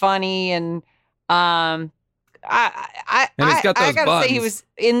really funny, and I he's got those gotta buns. say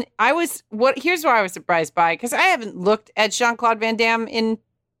here's why I was surprised by, because I haven't looked at Jean-Claude Van Damme in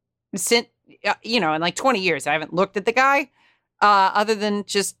like 20 years. I haven't looked at the guy other than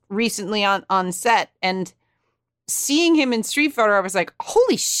just recently on set, and seeing him in Street Fighter, I was like,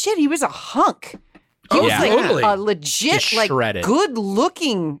 holy shit, he was a hunk. He was totally. a legit, like, good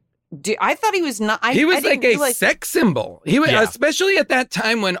looking. I thought he was not. He was like a sex symbol. He was, especially at that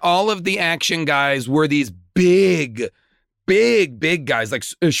time when all of the action guys were these big guys, like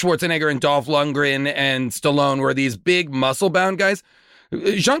Schwarzenegger and Dolph Lundgren and Stallone were these big muscle-bound guys.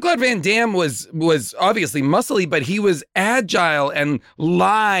 Jean-Claude Van Damme was obviously muscly, but he was agile and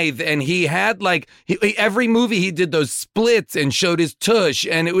lithe, and he had every movie he did those splits and showed his tush,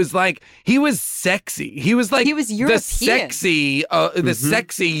 and it was like he was sexy. He was European. the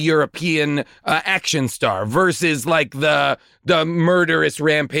sexy European action star versus like the murderous,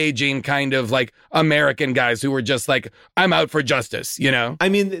 rampaging kind of like American guys who were just like, I'm out for justice, you know? I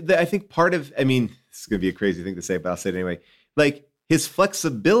mean, I think this is going to be a crazy thing to say, but I'll say it anyway. Like, his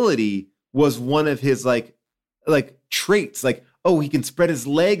flexibility was one of his like traits. Like, oh, he can spread his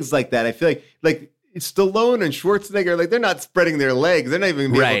legs like that. I feel like Stallone and Schwarzenegger, like, they're not spreading their legs. They're not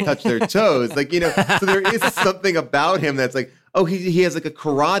even able to touch their toes. Like, so there is something about him that's like, oh, he has like a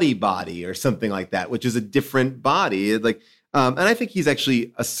karate body or something like that, which is a different body. Like, and I think he's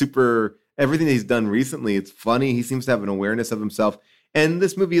actually everything that he's done recently, it's funny. He seems to have an awareness of himself. And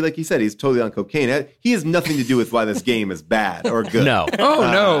this movie, like you said, he's totally on cocaine. He has nothing to do with why this game is bad or good. No.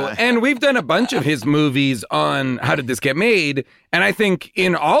 No. And we've done a bunch of his movies on How Did This Get Made? And I think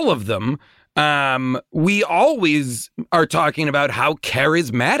in all of them, we always are talking about how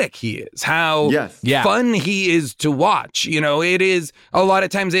charismatic he is, how fun he is to watch. It is a lot of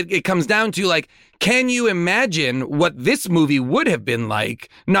times it comes down to like, can you imagine what this movie would have been like?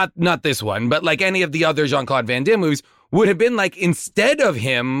 Not this one, but like any of the other Jean-Claude Van Damme movies would have been like, instead of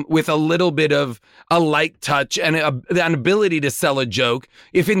him with a little bit of a light touch and an ability to sell a joke,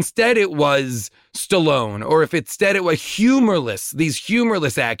 if instead it was Stallone, or if instead it was these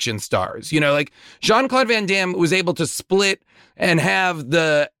humorless action stars, like Jean-Claude Van Damme was able to split and have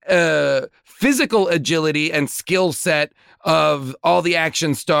the physical agility and skill set of all the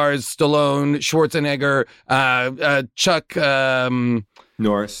action stars, Stallone, Schwarzenegger,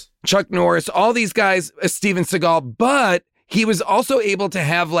 Chuck Norris, all these guys, Steven Seagal, but he was also able to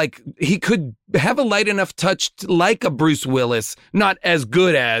have he could have a light enough touch like a Bruce Willis, not as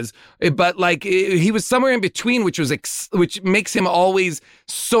good as, but like he was somewhere in between, which makes him always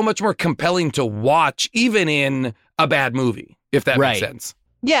so much more compelling to watch, even in a bad movie, if that makes sense.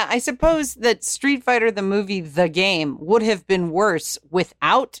 Yeah, I suppose that Street Fighter, the movie, the game, would have been worse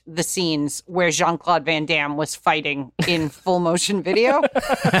without the scenes where Jean-Claude Van Damme was fighting in full motion video.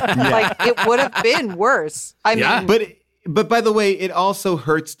 Like, it would have been worse. I mean, but by the way, it also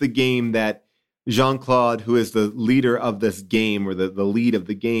hurts the game that Jean-Claude, who is the leader of this game, or the lead of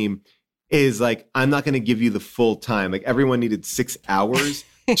the game, is like, I'm not going to give you the full time. Like, everyone needed 6 hours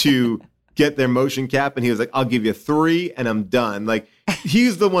to get their motion cap, and he was like, I'll give you 3 and I'm done. Like,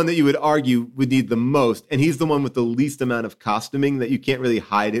 he's the one that you would argue would need the most, and he's the one with the least amount of costuming that you can't really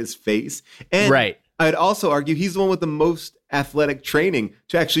hide his face. And I'd also argue he's the one with the most athletic training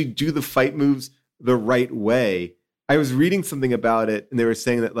to actually do the fight moves the right way. I was reading something about it, and they were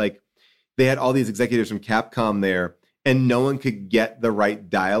saying that like they had all these executives from Capcom there, and no one could get the right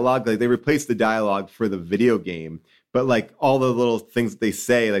dialogue. Like, they replaced the dialogue for the video game, but like all the little things that they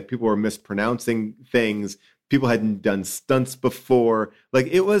say, like people were mispronouncing things. People hadn't done stunts before. Like,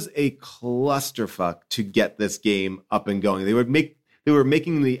 it was a clusterfuck to get this game up and going. They were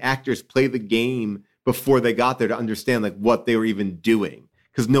making the actors play the game before they got there to understand like what they were even doing,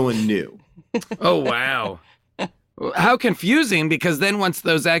 because no one knew. Oh, wow. How confusing, because then once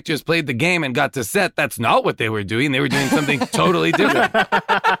those actors played the game and got to set, that's not what they were doing. They were doing something totally different.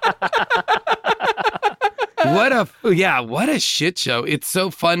 What a shit show. It's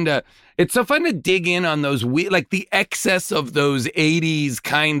so fun to dig in on those, like the excess of those 80s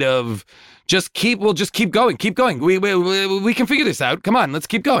kind of we'll just keep going. We can figure this out. Come on, let's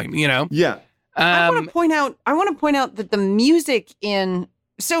keep going, Yeah. I want to point out that the music in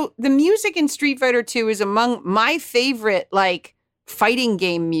Street Fighter 2 is among my favorite like fighting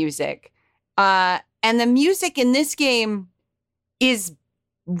game music. And the music in this game is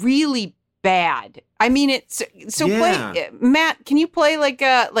really bad. I mean, play Matt, can you play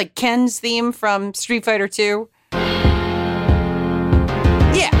like Ken's theme from Street Fighter 2?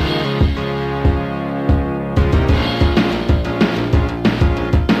 Yeah.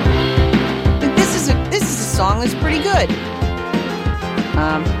 song is pretty good.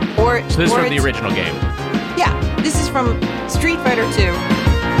 So this is from the original game. Yeah, this is from Street Fighter 2.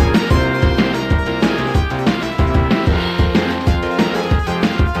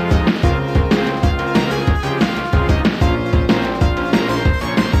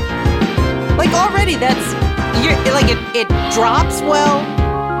 Like already, it drops well,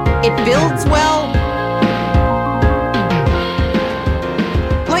 it builds well.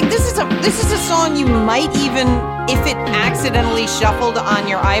 Like this is a song you might even, if it accidentally shuffled on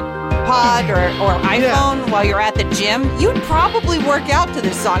your iPod or iPhone while you're at the gym, you'd probably work out to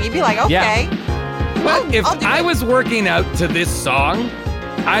this song. You'd be like, okay. But if I was working out to this song,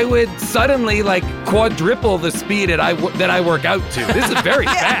 I would suddenly like quadruple the speed that I work out to. This is very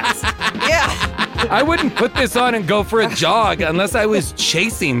fast. Yeah. I wouldn't put this on and go for a jog unless I was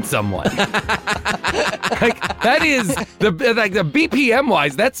chasing someone. Like that is the BPM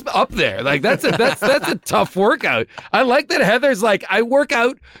wise, that's up there. Like that's a tough workout. I like that Heather's like, I work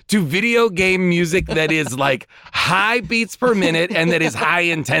out to video game music that is like high beats per minute and that is high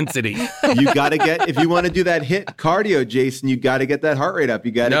intensity. You got to get, if you want to do that hit cardio, Jason, you got to get that heart rate up.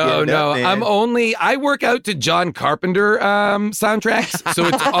 You got to get it up, man. I work out to John Carpenter soundtracks, so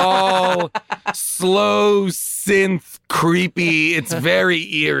it's all slow synth creepy. It's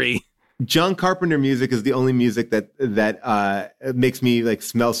very eerie. John Carpenter music is the only music that makes me like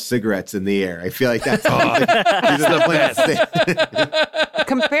smell cigarettes in the air. I feel like that's all.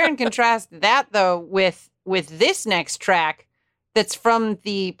 Compare and contrast that though with this next track that's from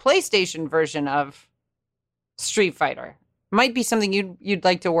the PlayStation version of Street Fighter. Might be something you'd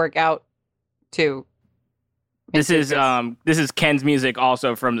like to work out to. This is Ken's music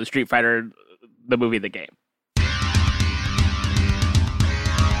also from the Street Fighter, the movie, the game.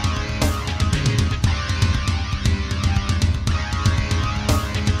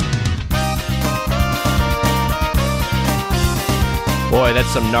 Boy, that's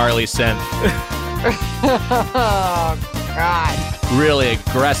some gnarly synth. Oh, God. Really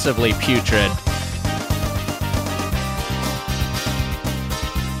aggressively putrid.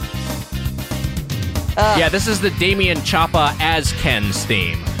 Yeah, this is the Damien Chapa as Ken's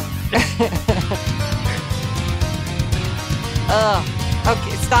theme.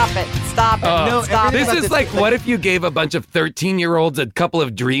 Okay, stop it. Stop it. No, stop this it. is like, what if you gave a bunch of 13-year-olds a couple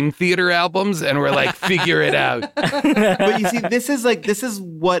of Dream Theater albums and were like, figure it out. But you see, this is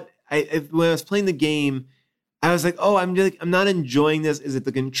what when I was playing the game, I was like, oh, I'm not enjoying this. Is it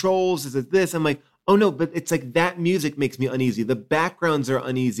the controls? Is it this? I'm like, oh no, but it's like that music makes me uneasy. The backgrounds are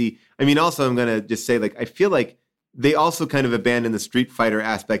uneasy. I mean, also, I'm going to just say, like, I feel like they also kind of abandon the Street Fighter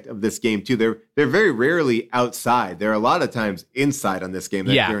aspect of this game too. They're very rarely outside. They're a lot of times inside on this game.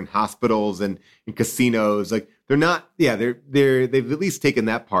 Like they're in hospitals and in casinos. Like they're not. Yeah, they've at least taken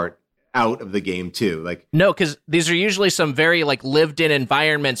that part out of the game too. Like no, because these are usually some very like lived-in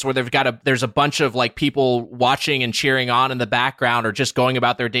environments where there's a bunch of like people watching and cheering on in the background or just going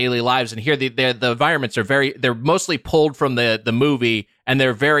about their daily lives. And here the environments are they're mostly pulled from the movie. And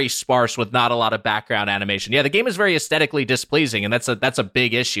they're very sparse with not a lot of background animation. Yeah, the game is very aesthetically displeasing, and that's a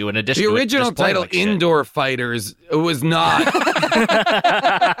big issue. In addition, the original title, like Indoor Fighters, it was not.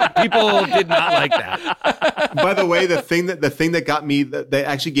 People did not like that. By the way, the thing that got me that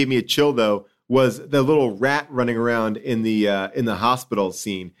actually gave me a chill though was the little rat running around in the hospital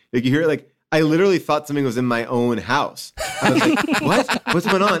scene. Like you hear it, like I literally thought something was in my own house. I was like, what? What's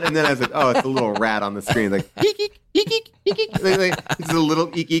going on? And then I was like, oh, it's a little rat on the screen. Like, eek, eek, eek, eek, eek, eek. It's a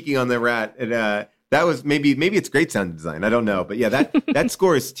little eek, eeking on the rat. And that was maybe it's great sound design. I don't know. But yeah, that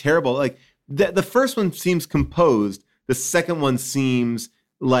score is terrible. Like the first one seems composed. The second one seems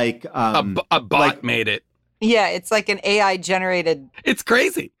like a bot made it. Yeah, it's like an AI generated. It's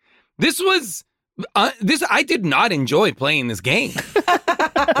crazy. This was I did not enjoy playing this game.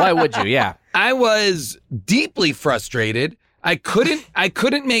 Why would you? Yeah. I was deeply frustrated. I couldn't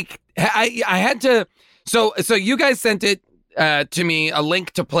make, I had to, so you guys sent it to me, a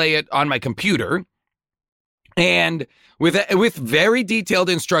link to play it on my computer, and with very detailed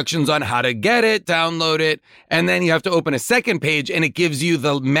instructions on how to get it, download it, and then you have to open a second page and it gives you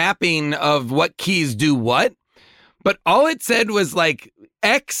the mapping of what keys do what. But all it said was like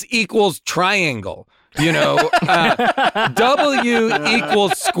X equals triangle. You know, W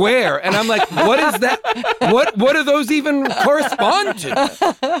equals square. And I'm like, what is that? What do those even correspond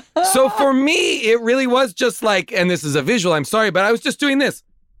to? So for me, it really was just like, and this is a visual, I'm sorry, but I was just doing this.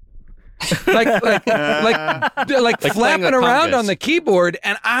 Like flapping around on the keyboard,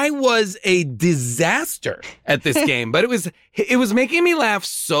 and I was a disaster at this game. But it was making me laugh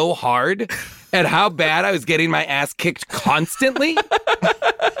so hard at how bad I was getting my ass kicked constantly.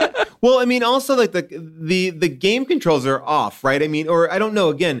 Well, I mean, also like the game controls are off, right? I mean, or I don't know.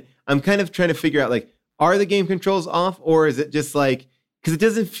 Again, I'm kind of trying to figure out like, are the game controls off, or is it just like, because it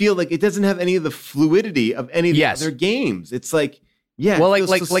doesn't feel like it doesn't have any of the fluidity of any of the other games. It's like, yeah. Well,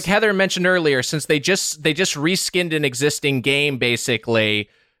 like Heather mentioned earlier, since they just reskinned an existing game, basically,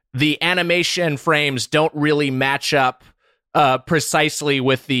 the animation frames don't really match up precisely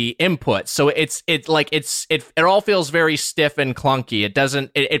with the input. So it all feels very stiff and clunky.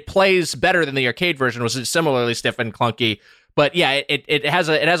 It plays better than the arcade version, which is similarly stiff and clunky. But yeah, it has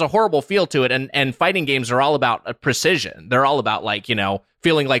a horrible feel to it, and fighting games are all about precision. They're all about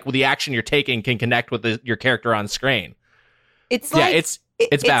feeling like the action you're taking can connect with your character on screen. It's like it's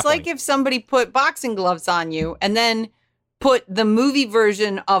like if somebody put boxing gloves on you and then put the movie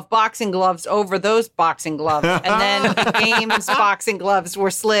version of boxing gloves over those boxing gloves, and then the game's boxing gloves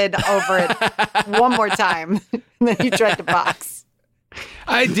were slid over it one more time, and then you tried to box.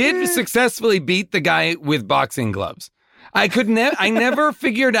 I did successfully beat the guy with boxing gloves. I never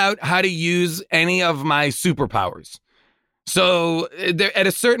figured out how to use any of my superpowers. So at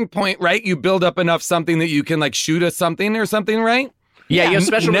a certain point, right, you build up enough something that you can like shoot a something or something, right? Yeah, you have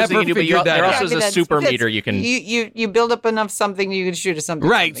special moves that you do, but there also is a super meter you can... You build up enough something you can shoot at something.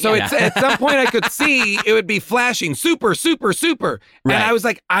 Right, so it's, at some point I could see it would be flashing, super, super, super. Right. And I was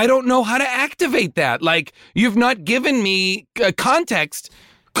like, I don't know how to activate that. Like, you've not given me context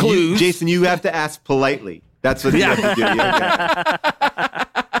clues. Jason, you have to ask politely. That's what you have to do.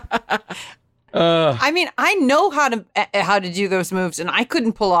 I mean, I know how to do those moves, and I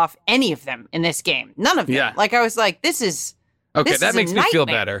couldn't pull off any of them in this game. None of them. Yeah. Like, I was like, this is... Okay, that makes me feel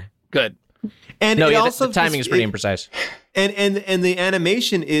better. Good. And also the timing is pretty imprecise. And the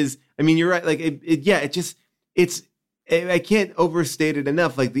animation is, I mean, you're right. Like, I can't overstate it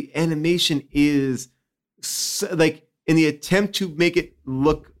enough. Like, the animation is like, in the attempt to make it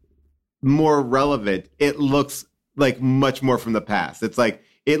look more relevant, it looks like much more from the past. It's like,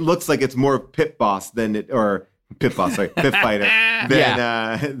 it looks like it's more Pit Fighter than Pit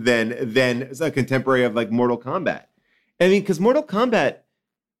a contemporary of like Mortal Kombat. I mean, because Mortal Kombat,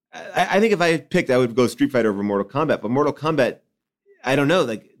 I think if I had picked, I would go Street Fighter over Mortal Kombat. But Mortal Kombat, I don't know,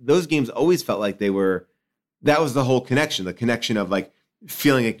 like those games always felt like that was the whole connection, the connection of like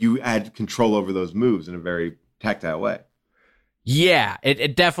feeling like you had control over those moves in a very tactile way. Yeah,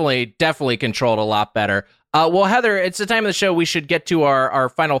 it definitely controlled a lot better. Well, Heather, it's the time of the show we should get to our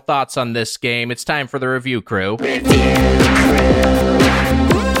final thoughts on this game. It's time for the review crew.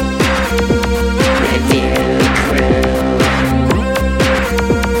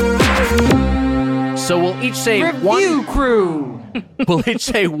 So we'll each say Review crew. We'll each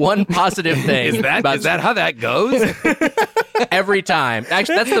say one positive thing. Is that how that goes? Every time.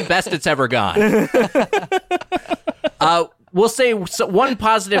 Actually, that's the best it's ever gone. We'll say one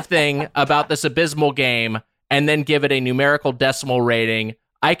positive thing about this abysmal game and then give it a numerical decimal rating.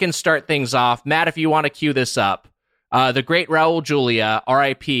 I can start things off. Matt, if you want to cue this up. The great Raul Julia,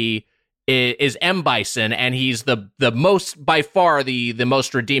 R.I.P., is M. Bison, and he's the most, by far, the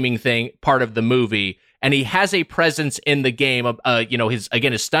most redeeming part of the movie. And he has a presence in the game. His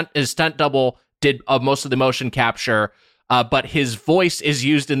stunt double did most of the motion capture, but his voice is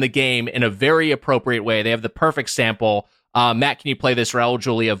used in the game in a very appropriate way. They have the perfect sample. Matt, can you play this Raul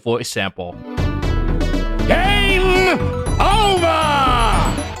Julia voice sample? Game over!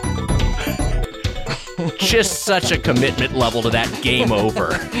 Just such a commitment level to that game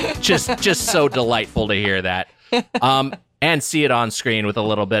over. Just so delightful to hear that. And see it on screen with a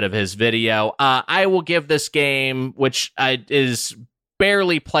little bit of his video. I will give this game, which is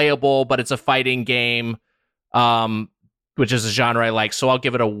barely playable, but it's a fighting game, which is a genre I like, so I'll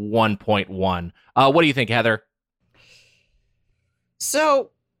give it a 1.1. What do you think, Heather?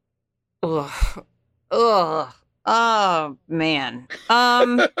 So, oh man.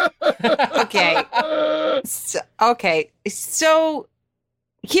 Okay. So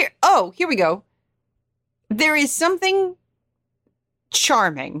here we go. There is something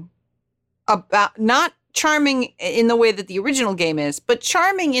charming about, not charming in the way that the original game is, but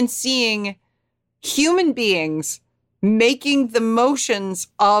charming in seeing human beings making the motions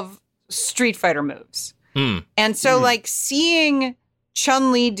of Street Fighter moves. And so like seeing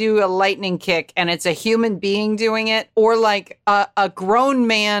Chun-Li do a lightning kick and it's a human being doing it, or like a grown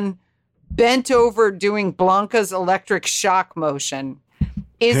man bent over doing Blanca's electric shock motion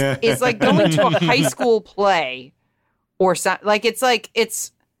is like going to a high school play or something. Like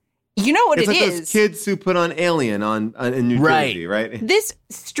it's You know what it's it like is? Those kids who put on Alien in New Jersey, right? This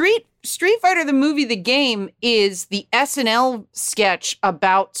Street Fighter, the movie, the game, is the SNL sketch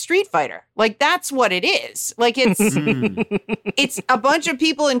about Street Fighter. Like, that's what it is. Like, it's it's a bunch of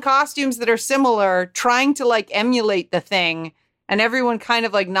people in costumes that are similar trying to, like, emulate the thing, and everyone kind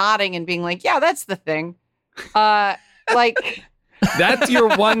of, like, nodding and being like, yeah, that's the thing. Like... That's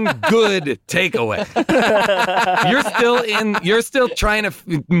your one good takeaway. You're still trying to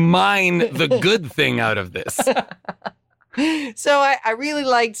mine the good thing out of this. So I really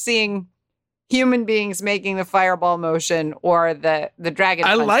liked seeing human beings making the fireball motion or the dragon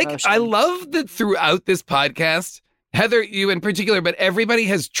punch motion. I love that throughout this podcast, Heather, you in particular, but everybody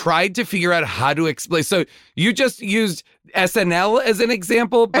has tried to figure out how to explain. So you just used SNL as an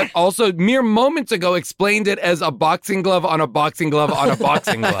example, but also mere moments ago explained it as a boxing glove on a boxing glove on a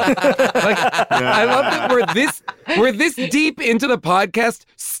boxing glove. I love that we're this deep into the podcast,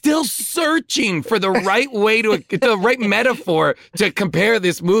 still searching for the right way the right metaphor to compare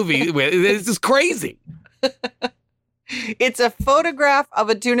this movie with. This is crazy. It's a photograph of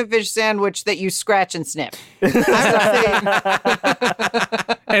a tuna fish sandwich that you scratch and sniff. And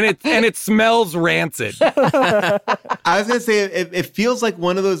it smells rancid. I was going to say, it feels like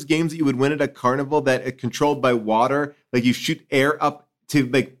one of those games that you would win at a carnival that is controlled by water. Like you shoot air up to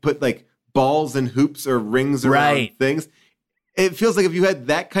like put like balls and hoops or rings around things. It feels like if you had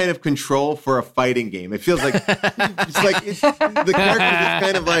that kind of control for a fighting game, it feels like the characters is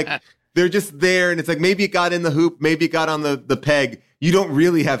kind of like, they're just there, and it's like maybe it got in the hoop, maybe it got on the peg. You don't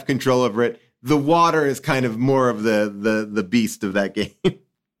really have control over it. The water is kind of more of the beast of that game.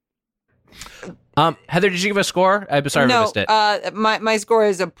 Heather, did you give a score? I'm sorry if I missed it. My score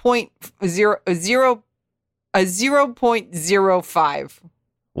is a 0.05.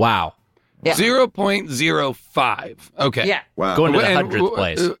 Wow. Yeah. 0.05. Okay. Yeah. Wow. Going to the 100th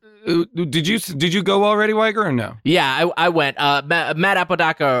place. Did you go already, Weiger, or no? Yeah, I went. Matt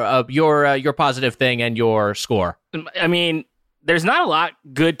Apodaca, your positive thing and your score. I mean, there's not a lot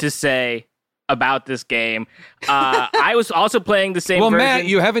good to say about this game. I was also playing the same version. Matt,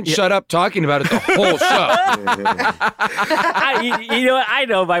 you haven't shut up talking about it the whole show. You know what? I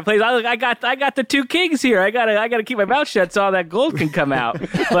know my place. I got the two kings here. I gotta keep my mouth shut so all that gold can come out.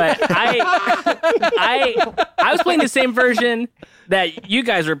 But I was playing the same version that you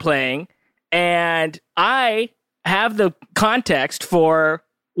guys were playing, and I have the context for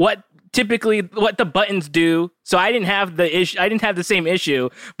what the buttons do. So I didn't have the issue. I didn't have the same issue.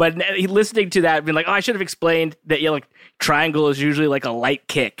 But listening to that, being like, oh, I should have explained that. Like triangle is usually like a light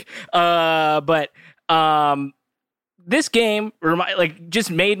kick. But this game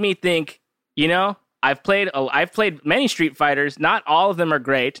just made me think. You know, I've played many Street Fighters. Not all of them are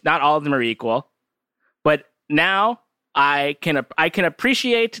great. Not all of them are equal. But now I can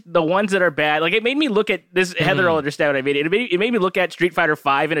appreciate the ones that are bad. Like, it made me look at this. Heather will understand what I mean. It made me look at Street Fighter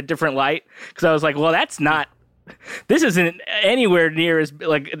V in a different light, because I was like, well, this isn't anywhere near as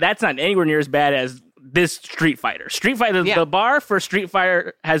bad as this Street Fighter. The bar for Street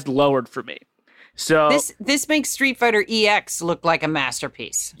Fighter has lowered for me. So this makes Street Fighter EX look like a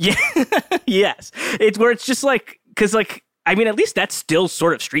masterpiece. Yeah. Yes. It's where it's just like, because like, I mean, at least that's still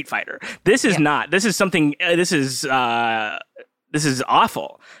sort of Street Fighter. This is not. This is something. This is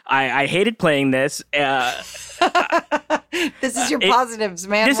awful. I hated playing this. This is your positives,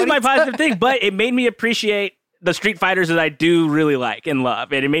 man. This is my positive thing, but it made me appreciate the Street Fighters that I do really like and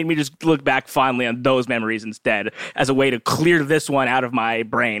love. And it made me just look back fondly on those memories instead, as a way to clear this one out of my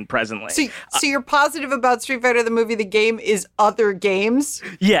brain presently. So you're positive about Street Fighter, the movie, the game is other games?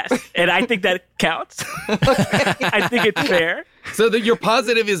 Yes, and I think that counts. I think it's fair. So your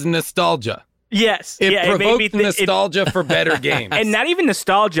positive is nostalgia. Yes. It provoked nostalgia for better games. And not even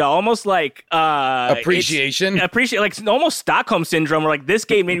nostalgia, almost like... appreciation? Like almost Stockholm Syndrome, where like this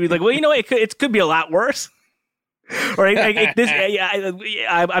game made me like, well, you know, it could be a lot worse. Or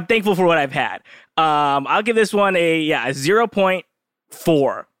I'm thankful for what I've had. I'll give this one a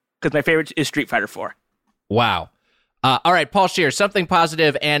 0.4, because my favorite is Street Fighter 4. Wow. All right, Paul Scheer, something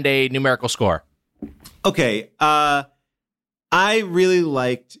positive and a numerical score. Okay. I really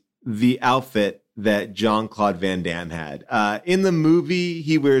liked the outfit that Jean-Claude Van Damme had. In the movie,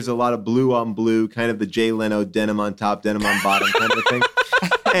 he wears a lot of blue on blue, kind of the Jay Leno denim on top, denim on bottom kind of thing.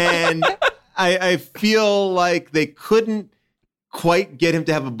 And I feel like they couldn't quite get him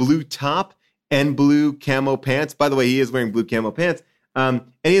to have a blue top and blue camo pants. By the way, he is wearing blue camo pants. And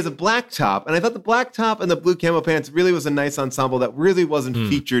he has a black top. And I thought the black top and the blue camo pants really was a nice ensemble that really wasn't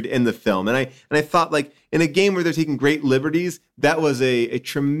featured in the film. And I thought, like, in a game where they're taking great liberties, that was a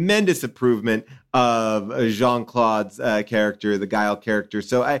tremendous improvement of Jean-Claude's character, the Guile character.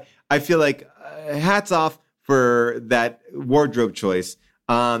 So I I feel like hats off for that wardrobe choice.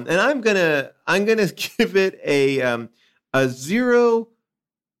 And I'm gonna give it a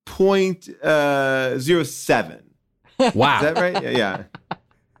 0.07. Wow. Is that right? Yeah.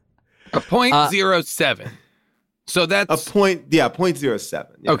 A 0.07. So that's 0.07.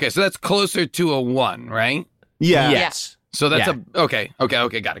 Yeah. okay. So that's closer to a 1, right? Yeah. Yes. So that's Yeah. okay.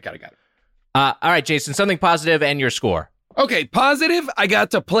 Got it. All right, Jason, something positive and your score. Okay, positive. I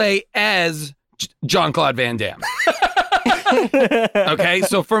got to play as Jean-Claude Van Damme. Okay,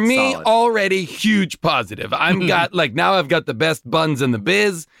 so for me, Solid. already huge positive. Now I've got the best buns in the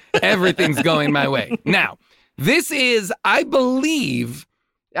biz. Everything's going my way. Now, this is, I believe,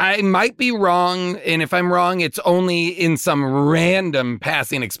 I might be wrong, and if I'm wrong, it's only in some random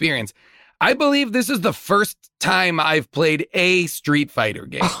passing experience. I believe this is the first time I've played a Street Fighter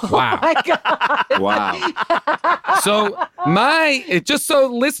game. Wow. Wow. So just so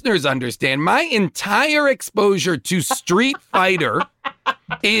listeners understand, my entire exposure to Street Fighter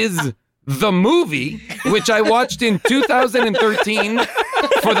is the movie, which I watched in 2013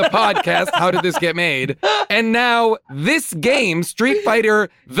 for the podcast, How Did This Get Made? And now this game, Street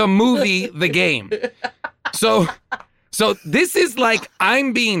Fighter, the movie, the game. So this is like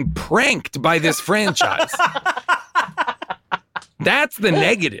I'm being pranked by this franchise. That's the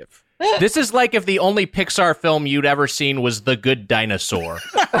negative. This is like if the only Pixar film you'd ever seen was The Good Dinosaur.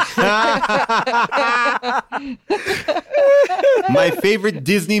 My favorite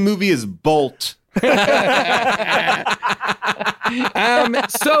Disney movie is Bolt. So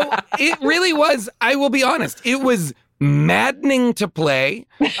it really was, I will be honest, it was maddening to play.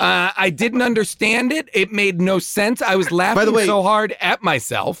 I didn't understand it. It made no sense. I was laughing so hard at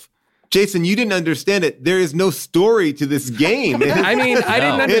myself. Jason, you didn't understand it. There is no story to this game. I mean, I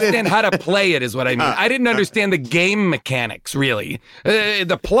didn't understand how to play it is what I mean. I didn't understand the game mechanics, really.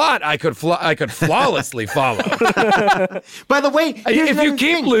 The plot I could flawlessly follow. By the way, if you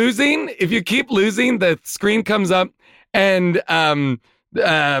keep losing, the screen comes up and one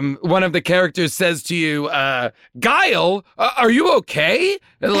of the characters says to you, Guile, are you okay?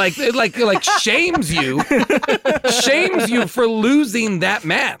 Like shames you for losing that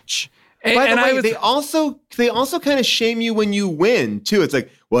match. By the way, they also kind of shame you when you win too. It's like,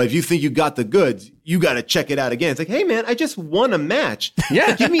 well, if you think you got the goods, you got to check it out again. It's like, hey man, I just won a match.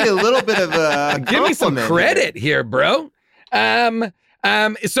 Yeah, give me a little bit of a give me some credit here, bro. So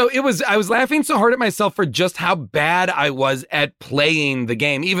I was laughing so hard at myself for just how bad I was at playing the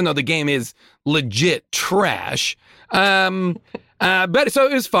game, even though the game is legit trash. But so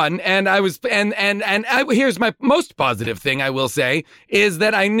it was fun, and here's my most positive thing I will say is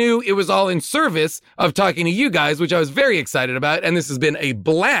that I knew it was all in service of talking to you guys, which I was very excited about, and this has been a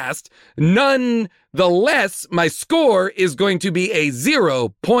blast. Nonetheless, my score is going to be a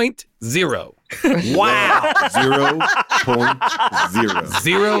 0.0. Wow.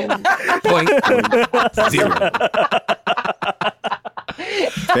 0.0.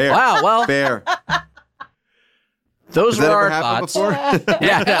 0.0. Fair. Wow, well. Fair. Those Has were that our ever thoughts. happened before?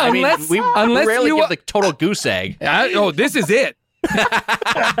 Yeah, I mean, we rarely you- give the total goose egg. This is it.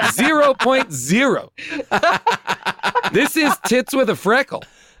 0.0. This is tits with a freckle.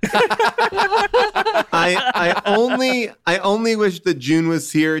 I only wish that June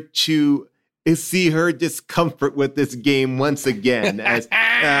was here to see her discomfort with this game once again,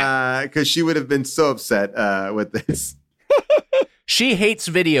 because she would have been so upset with this. She hates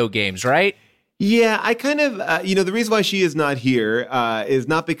video games, right? Yeah, I kind of, the reason why she is not here is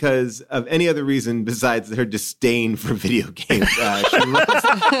not because of any other reason besides her disdain for video games. She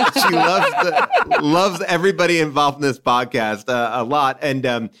loves everybody involved in this podcast a lot.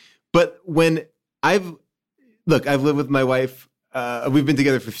 And but when I've lived with my wife. We've been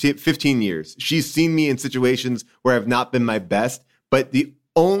together for 15 years. She's seen me in situations where I've not been my best. But the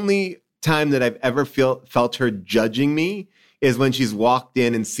only time that I've ever felt her judging me is when she's walked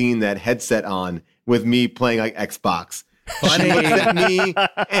in and seen that headset on with me playing like Xbox. She looks at me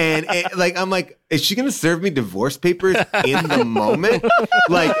and like I'm like, is she gonna serve me divorce papers in the moment?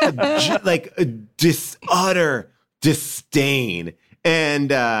 Like utter disdain. And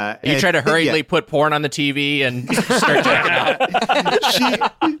You try to hurriedly put porn on the TV and start jacking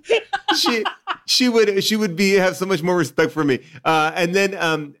off. She would have so much more respect for me. And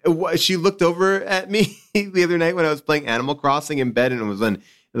then she looked over at me the other night when I was playing Animal Crossing in bed, and it was when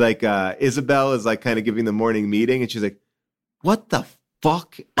like Isabel is like kind of giving the morning meeting, and she's like, "What the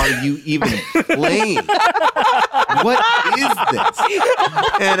fuck are you even playing? What is this?"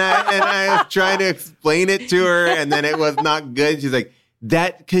 And I was trying to explain it to her, and then it was not good. She's like,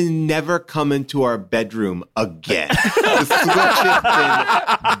 that can never come into our bedroom again. The Switch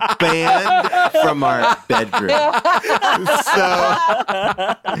has been banned from our bedroom. So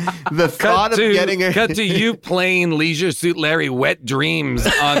the thought of getting a cut to you playing Leisure Suit Larry Wet Dreams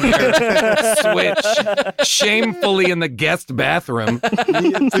on your Switch, shamefully in the guest bathroom.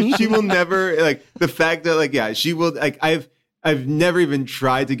 So she will never, like, the fact that, like, yeah, she will, like, I've never even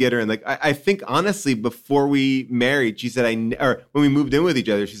tried to get her in. Like, I think, honestly, before we married, she said, or when we moved in with each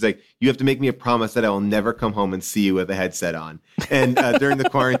other, she's like, you have to make me a promise that I will never come home and see you with a headset on. And during the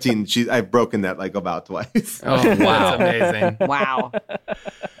quarantine, I've broken that, like, about twice. Oh, wow. That's amazing. Wow.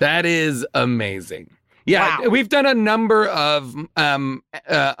 That is amazing. Yeah, Wow. we've done a number of, on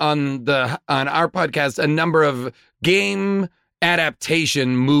our podcast, a number of game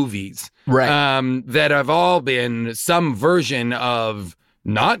adaptation movies. Right. That have all been some version of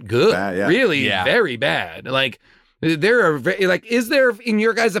not good, really very bad. Like, is there, in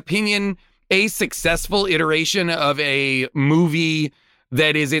your guys' opinion, a successful iteration of a movie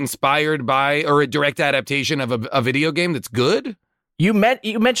that is inspired by or a direct adaptation of a video game that's good? You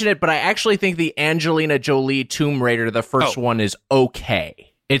mentioned it, but I actually think the Angelina Jolie Tomb Raider, the first one, is okay.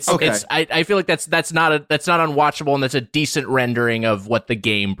 I feel like that's not unwatchable, and that's a decent rendering of what the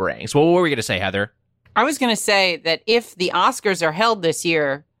game brings. Well, what were we gonna say, Heather? I was going to say that if the Oscars are held this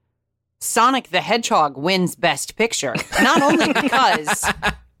year, Sonic the Hedgehog wins Best Picture. Not only because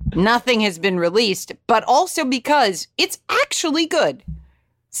nothing has been released, but also because it's actually good.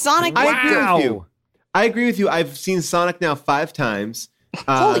 Sonic is good. I agree with you. I've seen Sonic now 5 times.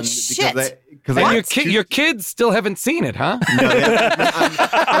 Holy shit. And your kids still haven't seen it, huh? No,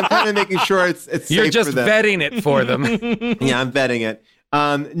 I'm kind of making sure it's You're safe just for them. vetting it for them. Yeah, I'm vetting it.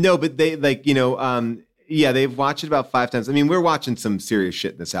 No, but they they've watched it about 5 times. I mean, we're watching some serious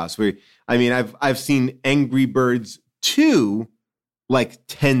shit in this house. I've seen Angry Birds 2 like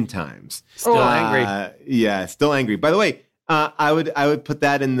 10 times. Still angry. Yeah, still angry. By the way, I would put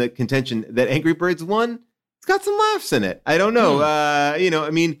that in the contention that Angry Birds 1, it's got some laughs in it. I don't know.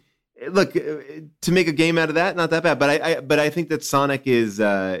 Look, to make a game out of that, not that bad. But I think that Sonic is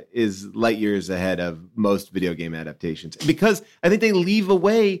light years ahead of most video game adaptations, because I think they leave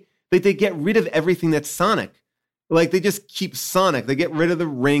away, like, they get rid of everything that's Sonic. Like, they just keep Sonic. They get rid of the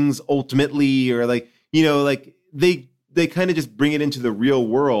rings ultimately, or they kind of just bring it into the real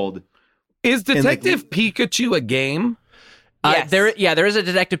world. Is Detective Pikachu a game? Yes. There is a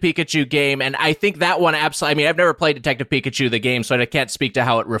Detective Pikachu game, and I think that one absolutely. I mean, I've never played Detective Pikachu the game, so I can't speak to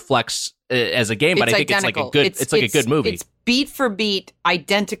how it reflects as a game. But I think identical. it's like a good movie. It's beat for beat,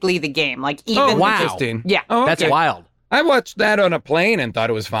 identically the game. Like, even interesting. Yeah, That's wild. I watched that on a plane and thought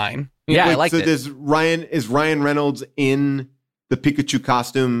it was fine. Yeah, I liked it. So is Ryan Reynolds in the Pikachu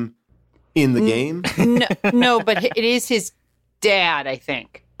costume in the game? No, but it is his dad, I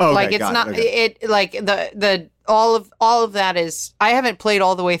think. Okay, like, it's not it like the all of that is, I haven't played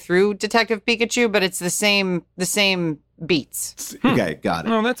all the way through Detective Pikachu, but it's the same beats. Okay, got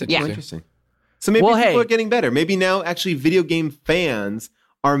it. Oh, that's Yeah. Interesting. So maybe people are getting better. Maybe now actually video game fans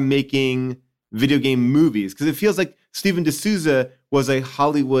are making video game movies, because it feels like Steven D'Souza was a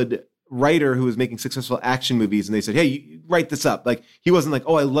Hollywood writer who was making successful action movies, and they said, hey, you write this up. Like, he wasn't like,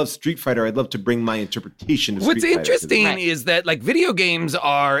 oh, I love Street Fighter, I'd love to bring my interpretation of Street Fighter. What's interesting is that, like, video games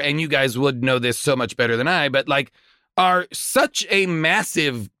are, and you guys would know this so much better than I, but, like, are such a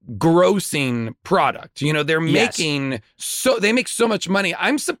massive grossing product. You know, they're making they make so much money.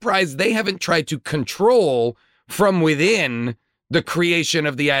 I'm surprised they haven't tried to control from within the creation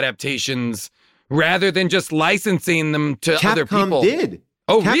of the adaptations rather than just licensing them to other people. Capcom did.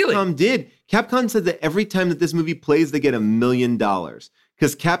 Oh, really? Capcom did. Capcom said that every time that this movie plays, they get $1 million,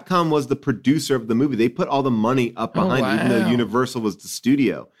 because Capcom was the producer of the movie. They put all the money up behind it, even though Universal was the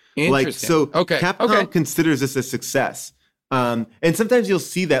studio. Interesting. Capcom considers this a success. And sometimes you'll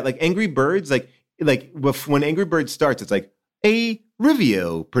see that, like, Angry Birds, like when Angry Birds starts, it's like a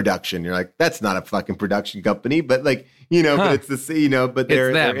Rivio production. You're like, that's not a fucking production company, but, like, but it's the but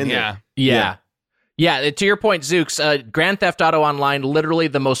they're in there. Yeah, to your point, Zooks, Grand Theft Auto Online, literally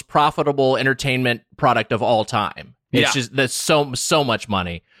the most profitable entertainment product of all time. It's just, there's so much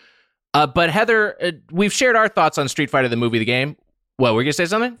money. But Heather, we've shared our thoughts on Street Fighter, the movie, the game. What, were you going to say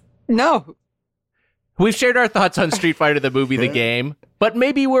something? No. We've shared our thoughts on Street Fighter, the movie, the game, but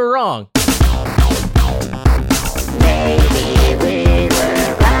maybe we're wrong.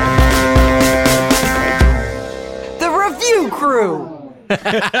 The review crew.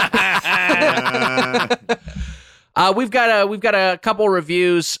 We've got a couple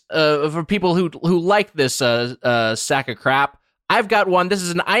reviews for people who like this sack of crap. I've got one. This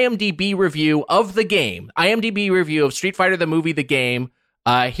is an IMDb review of the game. IMDb review of Street Fighter the movie, the game.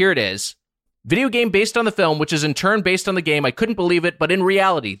 Here it is. Video game based on the film, which is in turn based on the game. I couldn't believe it, but in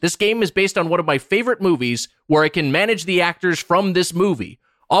reality, this game is based on one of my favorite movies where I can manage the actors from this movie.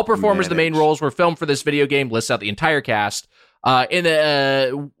 All performers, the main roles, were filmed for this video game. Lists out the entire cast. In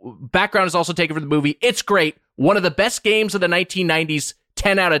the background is also taken from the movie. It's great. One of the best games of the 1990s.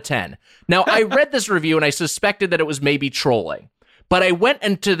 10 out of 10. Now, I read this review and I suspected that it was maybe trolling. But I went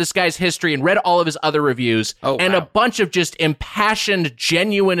into this guy's history and read all of his other reviews and a bunch of just impassioned,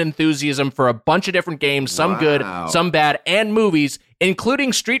 genuine enthusiasm for a bunch of different games, some good, some bad, and movies,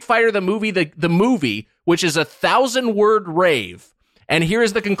 including Street Fighter the movie, the movie, which is a 1,000-word rave. And here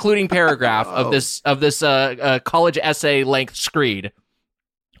is the concluding paragraph of this college essay length screed.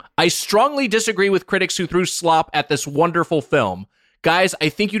 I strongly disagree with critics who threw slop at this wonderful film. Guys, I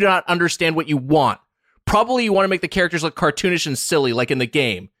think you do not understand what you want. Probably you want to make the characters look cartoonish and silly, like in the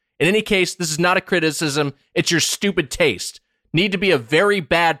game. In any case, this is not a criticism. It's your stupid taste. Need to be a very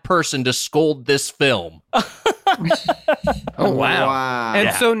bad person to scold this film. Oh, wow.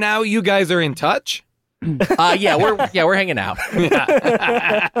 And so now you guys are in touch? Yeah, we're hanging out.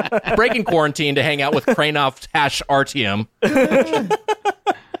 Breaking quarantine to hang out with Kranoff / Artyom.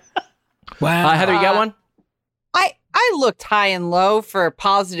 Wow. Heather, you got one? I looked high and low for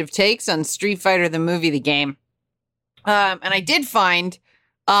positive takes on Street Fighter, the movie, the game. And I did find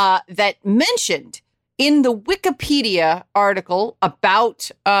that mentioned in the Wikipedia article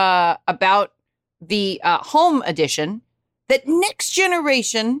about the home edition that Next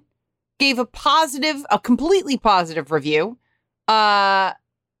Generation gave a completely positive review. They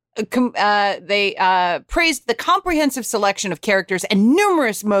praised the comprehensive selection of characters and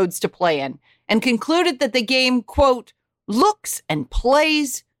numerous modes to play in, and concluded that the game, quote, looks and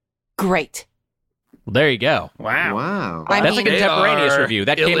plays great. Well, there you go. Wow. That's a contemporaneous review.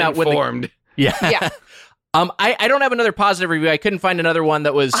 That came out with Yeah. I don't have another positive review. I couldn't find another one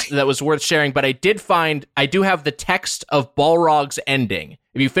that was worth sharing, but I do have the text of Balrog's ending.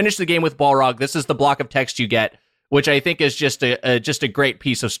 If you finish the game with Balrog, this is the block of text you get, which I think is just a great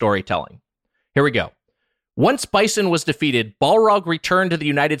piece of storytelling. Here we go. Once Bison was defeated, Balrog returned to the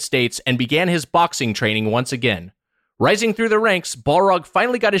United States and began his boxing training once again. Rising through the ranks, Balrog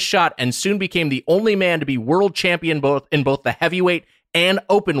finally got his shot and soon became the only man to be world champion in both the heavyweight and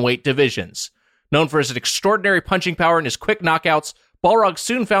openweight divisions. Known for his extraordinary punching power and his quick knockouts, Balrog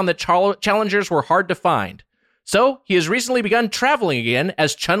soon found that challengers were hard to find. So, he has recently begun traveling again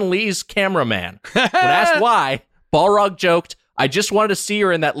as Chun-Li's cameraman. When asked why, Balrog joked, I just wanted to see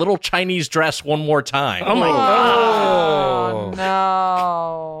her in that little Chinese dress one more time. Oh my God. Oh,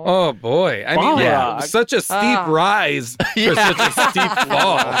 no. Oh, boy. I mean, such a steep rise for such a steep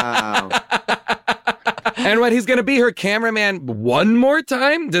fall. Wow. And what, he's going to be her cameraman one more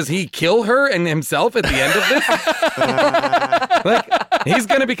time? Does he kill her and himself at the end of this? Like, he's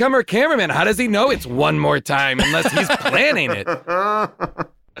going to become her cameraman. How does he know it's one more time unless he's planning it?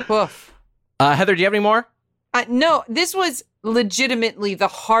 Woof. Heather, do you have any more? No, this was legitimately the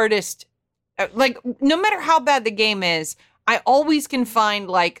hardest. No matter how bad the game is, I always can find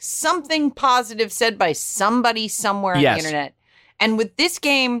something positive said by somebody somewhere on the internet. And with this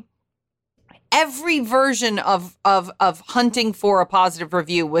game, every version of hunting for a positive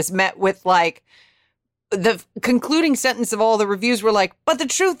review was met with the concluding sentence of all the reviews were but the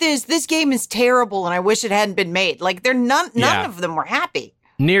truth is this game is terrible and I wish it hadn't been made. None of them were happy.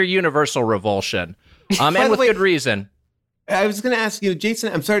 Near universal revulsion. And with good reason. I was going to ask you,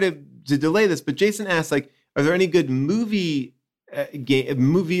 Jason, I'm sorry to delay this, but Jason asked, are there any good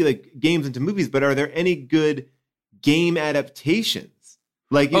games into movies, but are there any good game adaptations?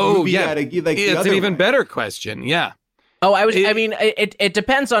 It's an even better question. Yeah. Oh, it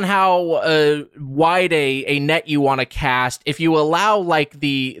depends on how wide a net you want to cast. If you allow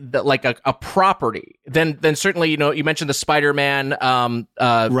a property, then certainly, you mentioned the Spider-Man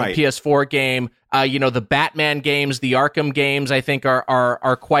PS4 game, the Batman games, the Arkham games, I think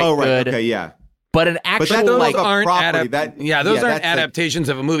are quite good. Okay, yeah. But an actual those aren't adaptations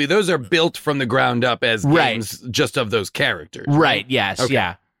of a movie. Those are built from the ground up as games just of those characters. Right. Yes. Okay.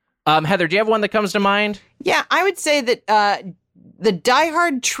 Yeah. Heather, do you have one that comes to mind? Yeah, I would say that the Die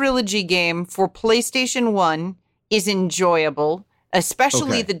Hard trilogy game for PlayStation 1 is enjoyable,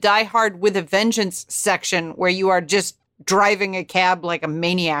 especially the Die Hard with a Vengeance section where you are just driving a cab like a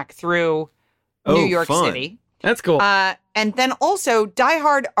maniac through New York City. That's cool. And then also Die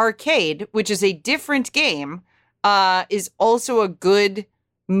Hard Arcade, which is a different game, is also a good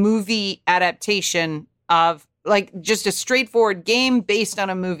movie adaptation of just a straightforward game based on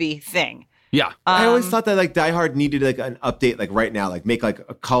a movie thing. Yeah. I always thought that like Die Hard needed like an update like right now, like make like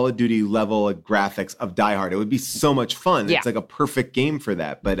a Call of Duty level like, graphics of Die Hard. It would be so much fun. Yeah. It's like a perfect game for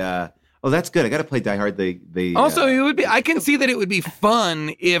that. But that's good. I got to play Die Hard. Also, it would be. I can see that it would be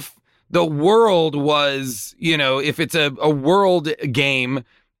fun if the world was, if it's a world game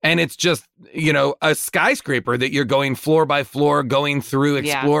and it's just, a skyscraper that you're going floor by floor, going through,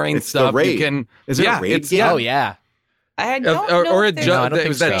 exploring It's stuff. the Raid. You can, Is it a Raid game? Oh, yeah. I don't know. or if there's No, I don't it think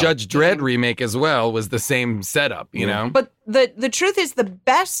was that so. Judge Dredd remake as well. Was the same setup, you know. But the truth is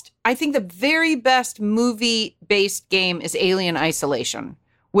I think the very best movie-based game is Alien Isolation,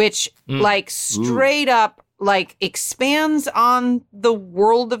 which like straight up like expands on the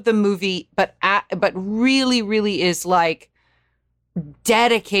world of the movie, but really, really is like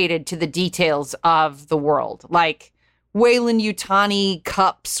dedicated to the details of the world. Like Weyland Yutani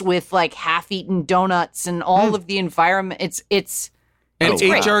cups with like half-eaten donuts and all of the environment. It's And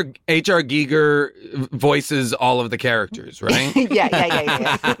great. H.R. Giger voices all of the characters, right?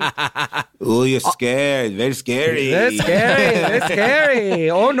 yeah. Oh, you're scared. Very scary. That's scary. That's scary.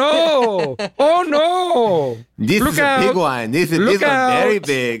 Oh no. Oh no. This Look is a out. big one. This Look is very out.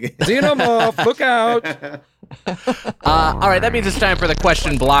 big. Xenomorph, look out. All right, that means it's time for the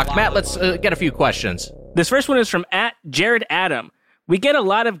question block. Matt, let's get a few questions. This first one is from @JaredAdam. We get a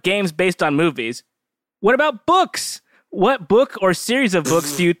lot of games based on movies. What about books? What book or series of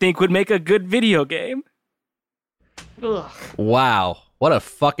books do you think would make a good video game? Wow, what a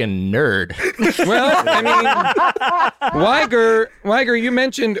fucking nerd. Well, I mean, Weiger, you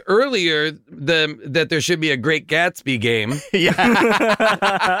mentioned earlier that there should be a Great Gatsby game. By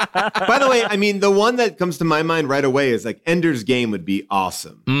the way, I mean, the one that comes to my mind right away is like Ender's Game would be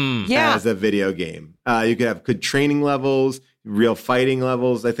awesome Yeah. as a video game. You could have good training levels, real fighting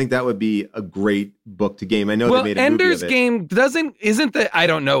levels. I think that would be a great book to game. I know Well, they made a Ender's movie of it. Game I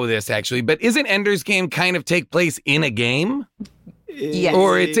don't know this actually, but isn't Ender's Game kind of take place in a game? Yes.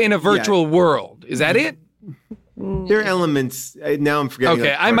 Or it's in a virtual world? Is that it? There are elements. Now I'm forgetting. Okay,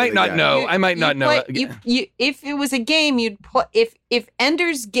 like, I part might of the not guy. know. I might not know. You if it was a game, you'd play. If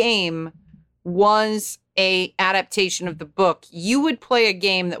Ender's Game was a adaptation of the book, you would play a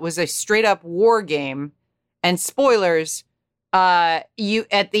game that was a straight up war game. And spoilers, you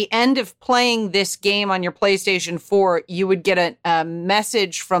at the end of playing this game on your PlayStation 4, you would get a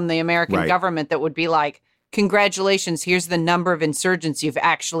message from the American Right. government that would be like, "Congratulations, here's the number of insurgents you've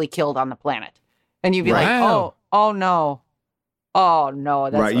actually killed on the planet." And you'd be like, Wow. oh no. Oh no,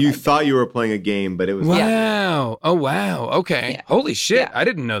 that's Right, what you I thought you were playing a game, but it was Wow. Oh, wow. Okay. Yeah. Holy shit. Yeah. I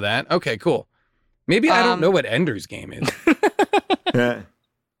didn't know that. Okay, cool. Maybe I don't know what Ender's Game is. Can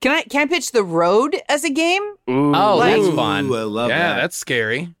I pitch The Road as a game? Oh, Like- that's fun. Ooh, I love Yeah, that. that's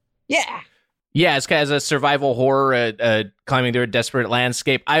scary. Yeah. Yeah, it's as a survival horror, climbing through a desperate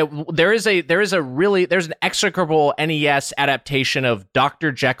landscape. There's an execrable NES adaptation of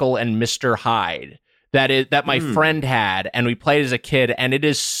Dr. Jekyll and Mr. Hyde that my friend had, and we played as a kid, and it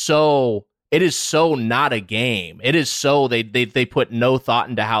is so not a game. It is so they put no thought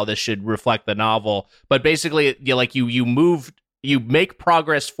into how this should reflect the novel, but basically you make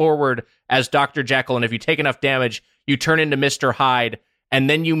progress forward as Dr. Jekyll, and if you take enough damage, you turn into Mr. Hyde, and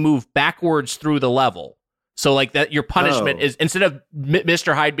then you move backwards through the level. So like that, your punishment is, instead of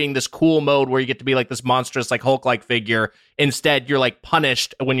Mr. Hyde being this cool mode where you get to be like this monstrous, like Hulk-like figure, instead you're like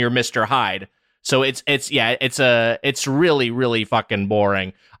punished when you're Mr. Hyde. So it's really, really fucking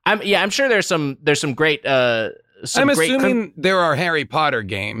boring. I'm sure there's some great, I'm assuming there are Harry Potter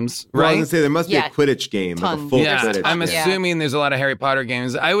games, Well, I was right? gonna say there must be Yeah. a Quidditch game, like a Tons. full Yeah, Quidditch. I'm game. assuming there's a lot of Harry Potter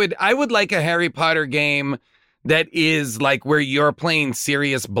games. I would like a Harry Potter game that is like where you're playing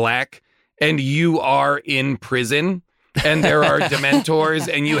Sirius Black and you are in prison and there are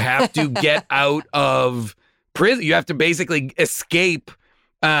Dementors and you have to get out of prison. You have to basically escape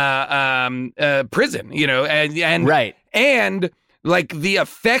prison, and right. and like the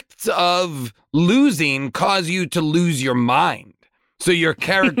effects of losing cause you to lose your mind. So your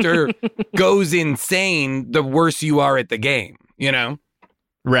character goes insane the worse you are at the game,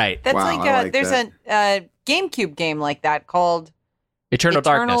 Right. That's Wow, like, I like there's that. a GameCube game like that called Eternal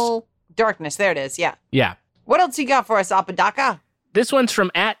Darkness. Darkness. There it is. Yeah. Yeah. What else you got for us, Apodaca? This one's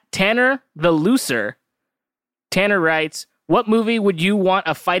from @Tanner the Looser. Tanner writes, "What movie would you want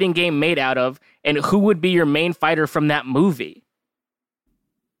a fighting game made out of, and who would be your main fighter from that movie?"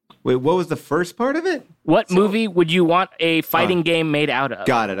 Wait, what was the first part of it? What movie would you want a fighting game made out of?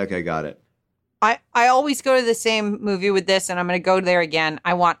 Got it. Okay, got it. I always go to the same movie with this, and I'm going to go there again.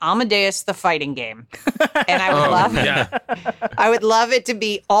 I want Amadeus the fighting game, and I would love it to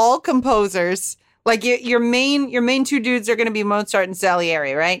be all composers. Like your main two dudes are going to be Mozart and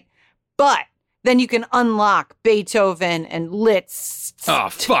Salieri, right? But then you can unlock Beethoven and Liszt. Oh,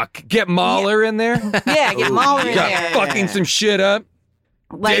 fuck. Get Mahler in there. Yeah, get Mahler in Got there. fucking some shit up.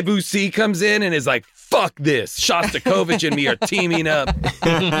 Like- Debussy comes in and is like, fuck this. Shostakovich and me are teaming up.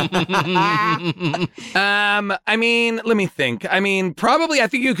 I mean, let me think. I mean, probably I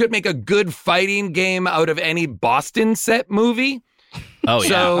think you could make a good fighting game out of any Boston set movie. Oh, yeah.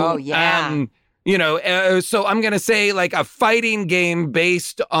 So, Oh, yeah. you know, so I'm going to say like a fighting game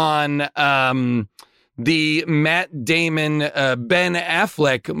based on the Matt Damon, Ben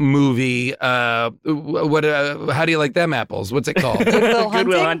Affleck movie. How do you like them apples? What's it called?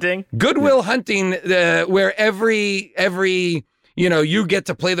 Goodwill Hunting. Goodwill Hunting, where every you get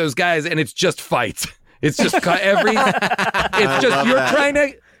to play those guys and it's just fights. It's just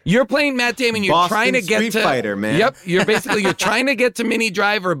you're playing Matt Damon. You're Boston trying to get Street to Fighter, man. Yep, you're trying to get to Mini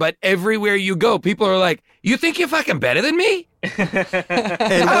Driver, but everywhere you go, people are like, "You think you're fucking better than me?" And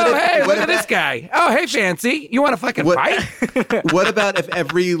Look at this guy. Oh, hey, fancy. You want to fucking fight? What about if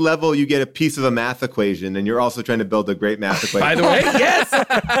every level you get a piece of a math equation and you're also trying to build a great math equation? By the way,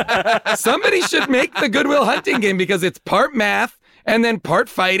 yes. Somebody should make the Goodwill Hunting game because it's part math and then part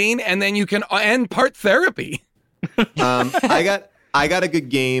fighting and then you can and part therapy. I got a good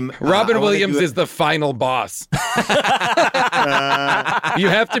game. Robin Williams is the final boss. You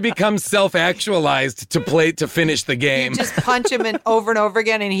have to become self-actualized to finish the game. You just punch him over and over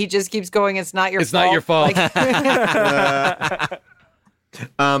again, and he just keeps going, it's not your fault. It's not your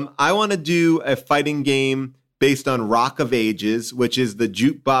fault. I want to do a fighting game based on Rock of Ages, which is the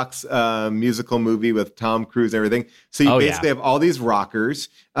jukebox musical movie with Tom Cruise and everything. So you basically have all these rockers.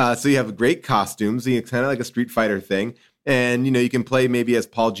 So you have great costumes. So it's kind of like a Street Fighter thing. And, you can play maybe as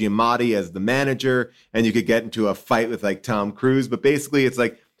Paul Giamatti as the manager, and you could get into a fight with like Tom Cruise. But basically it's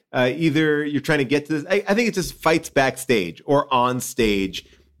like either you're trying to get to this. I think it's just fights backstage or on stage,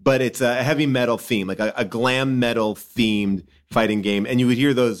 but it's a heavy metal theme, like a glam metal themed fighting game. And you would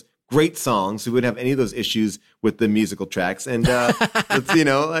hear those great songs. We wouldn't have any of those issues with the musical tracks. And let's,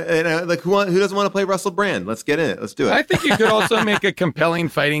 like who doesn't want to play Russell Brand? Let's get in it. Let's do it. I think you could also make a compelling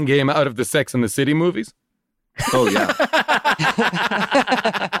fighting game out of the Sex and the City movies. Oh, yeah.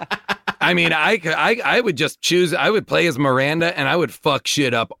 I mean, I would just choose. I would play as Miranda, and I would fuck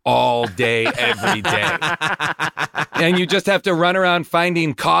shit up all day, every day. And you just have to run around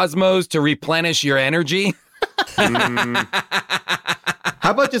finding cosmos to replenish your energy. How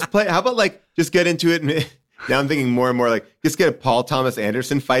about just get into it? And, now I'm thinking more and more like just get a Paul Thomas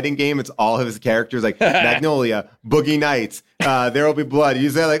Anderson fighting game. It's all of his characters like Magnolia, Boogie Nights, There Will Be Blood. You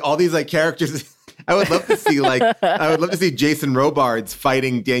say like all these like characters. I would love to see Jason Robards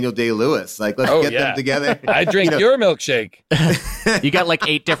fighting Daniel Day-Lewis. Like, let's get them together. I drink your milkshake. You got like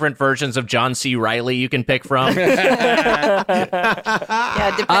 8 different versions of John C. Reilly you can pick from. Yeah,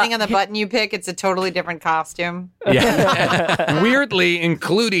 depending on the button you pick, it's a totally different costume. Yeah. Weirdly,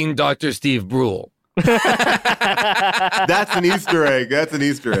 including Dr. Steve Brule. That's an Easter egg.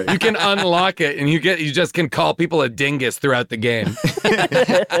 You can unlock it, and you just can call people a dingus throughout the game.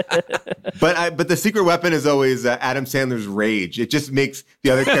 But the secret weapon is always Adam Sandler's rage. It just makes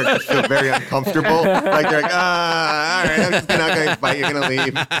the other characters feel very uncomfortable. Like they're like, all right, I'm just not going to fight. You're going to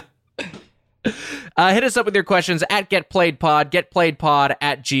leave. Hit us up with your questions at GetPlayedPod,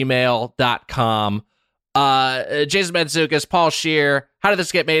 getplayedpod@gmail.com. Jason Mantzoukas, Paul Scheer, How Did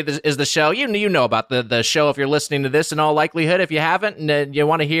This Get Made is the show. You know about the show if you're listening to this in all likelihood. If you haven't and you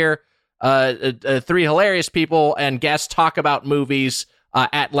want to hear 3 hilarious people and guests talk about movies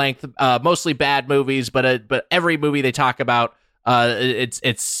at length, mostly bad movies, but every movie they talk about is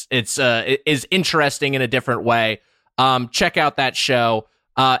interesting in a different way. Check out that show.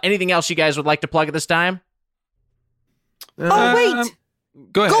 Anything else you guys would like to plug at this time? Oh, wait.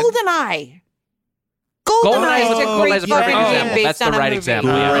 Go ahead. GoldenEye. GoldenEye is a great perfect game example. based That's the on a right movie.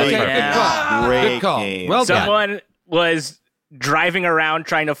 example. Yeah, Great, Yeah. great Good call. game. Well done. Someone was driving around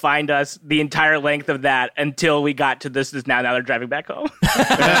trying to find us the entire length of that until we got to this is now they're driving back home.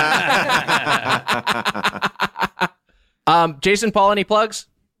 Jason, Paul, any plugs?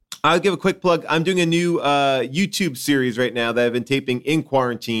 I'll give a quick plug. I'm doing a new YouTube series right now that I've been taping in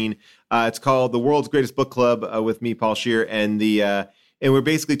quarantine. It's called The World's Greatest Book Club with me, Paul Scheer, and we're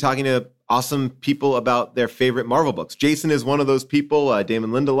basically talking to awesome people about their favorite Marvel books. Jason is one of those people. Damon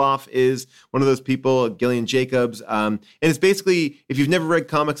Lindelof is one of those people. Gillian Jacobs. And it's basically, if you've never read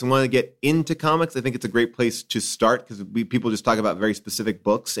comics and want to get into comics, I think it's a great place to start because people just talk about very specific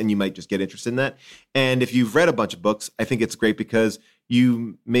books and you might just get interested in that. And if you've read a bunch of books, I think it's great because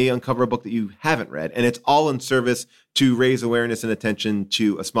you may uncover a book that you haven't read. And it's all in service to raise awareness and attention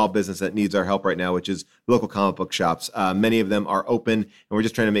to a small business that needs our help right now, which is local comic book shops. Many of them are open, and we're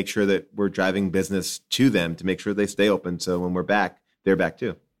just trying to make sure that we're driving business to them to make sure they stay open. So when we're back, they're back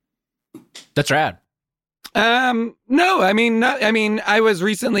too. That's rad. No, I mean, I was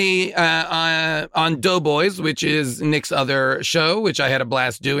recently on Doughboys, which is Nick's other show, which I had a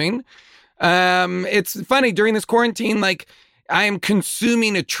blast doing. It's funny during this quarantine, like I am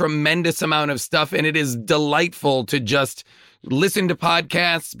consuming a tremendous amount of stuff, and it is delightful to just listen to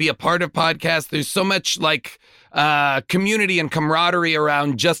podcasts, be a part of podcasts. There's so much like community and camaraderie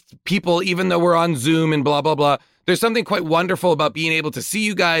around just people, even though we're on Zoom and blah, blah, blah. There's something quite wonderful about being able to see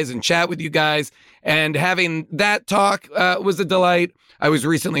you guys and chat with you guys, and having that talk was a delight. I was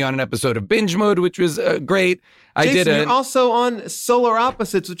recently on an episode of Binge Mode, which was great. Jason, you're also on Solar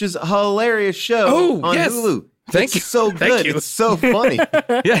Opposites, which is a hilarious show on Hulu. Thank you. It's so good. It's so funny.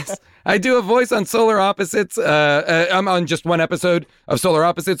 Yes. I do a voice on Solar Opposites. I'm on just one episode of Solar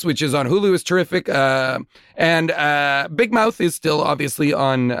Opposites, which is on Hulu. It's terrific. And Big Mouth is still obviously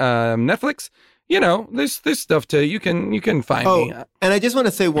on Netflix. You know, there's stuff to you can find me. And I just want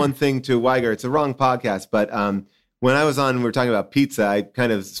to say one thing to Weiger. It's a wrong podcast, but when I was on, we were talking about pizza. I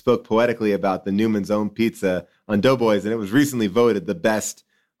kind of spoke poetically about the Newman's Own Pizza on Doughboys, and it was recently voted the best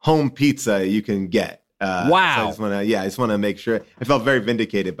home pizza you can get. Wow! So I just want to make sure. I felt very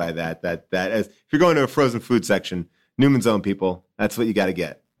vindicated by that. That as if you're going to a frozen food section, Newman's Own people, that's what you got to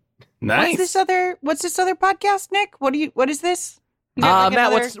get. Nice. What's this other podcast, Nick? What is this?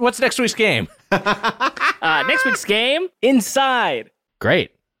 Matt, what's next week's game? Next week's game, Inside.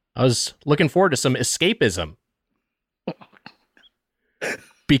 Great. I was looking forward to some escapism.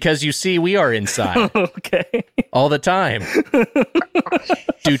 Because you see, we are inside. Okay. All the time.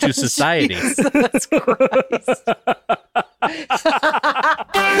 Due to society. Jesus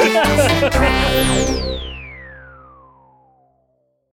Christ.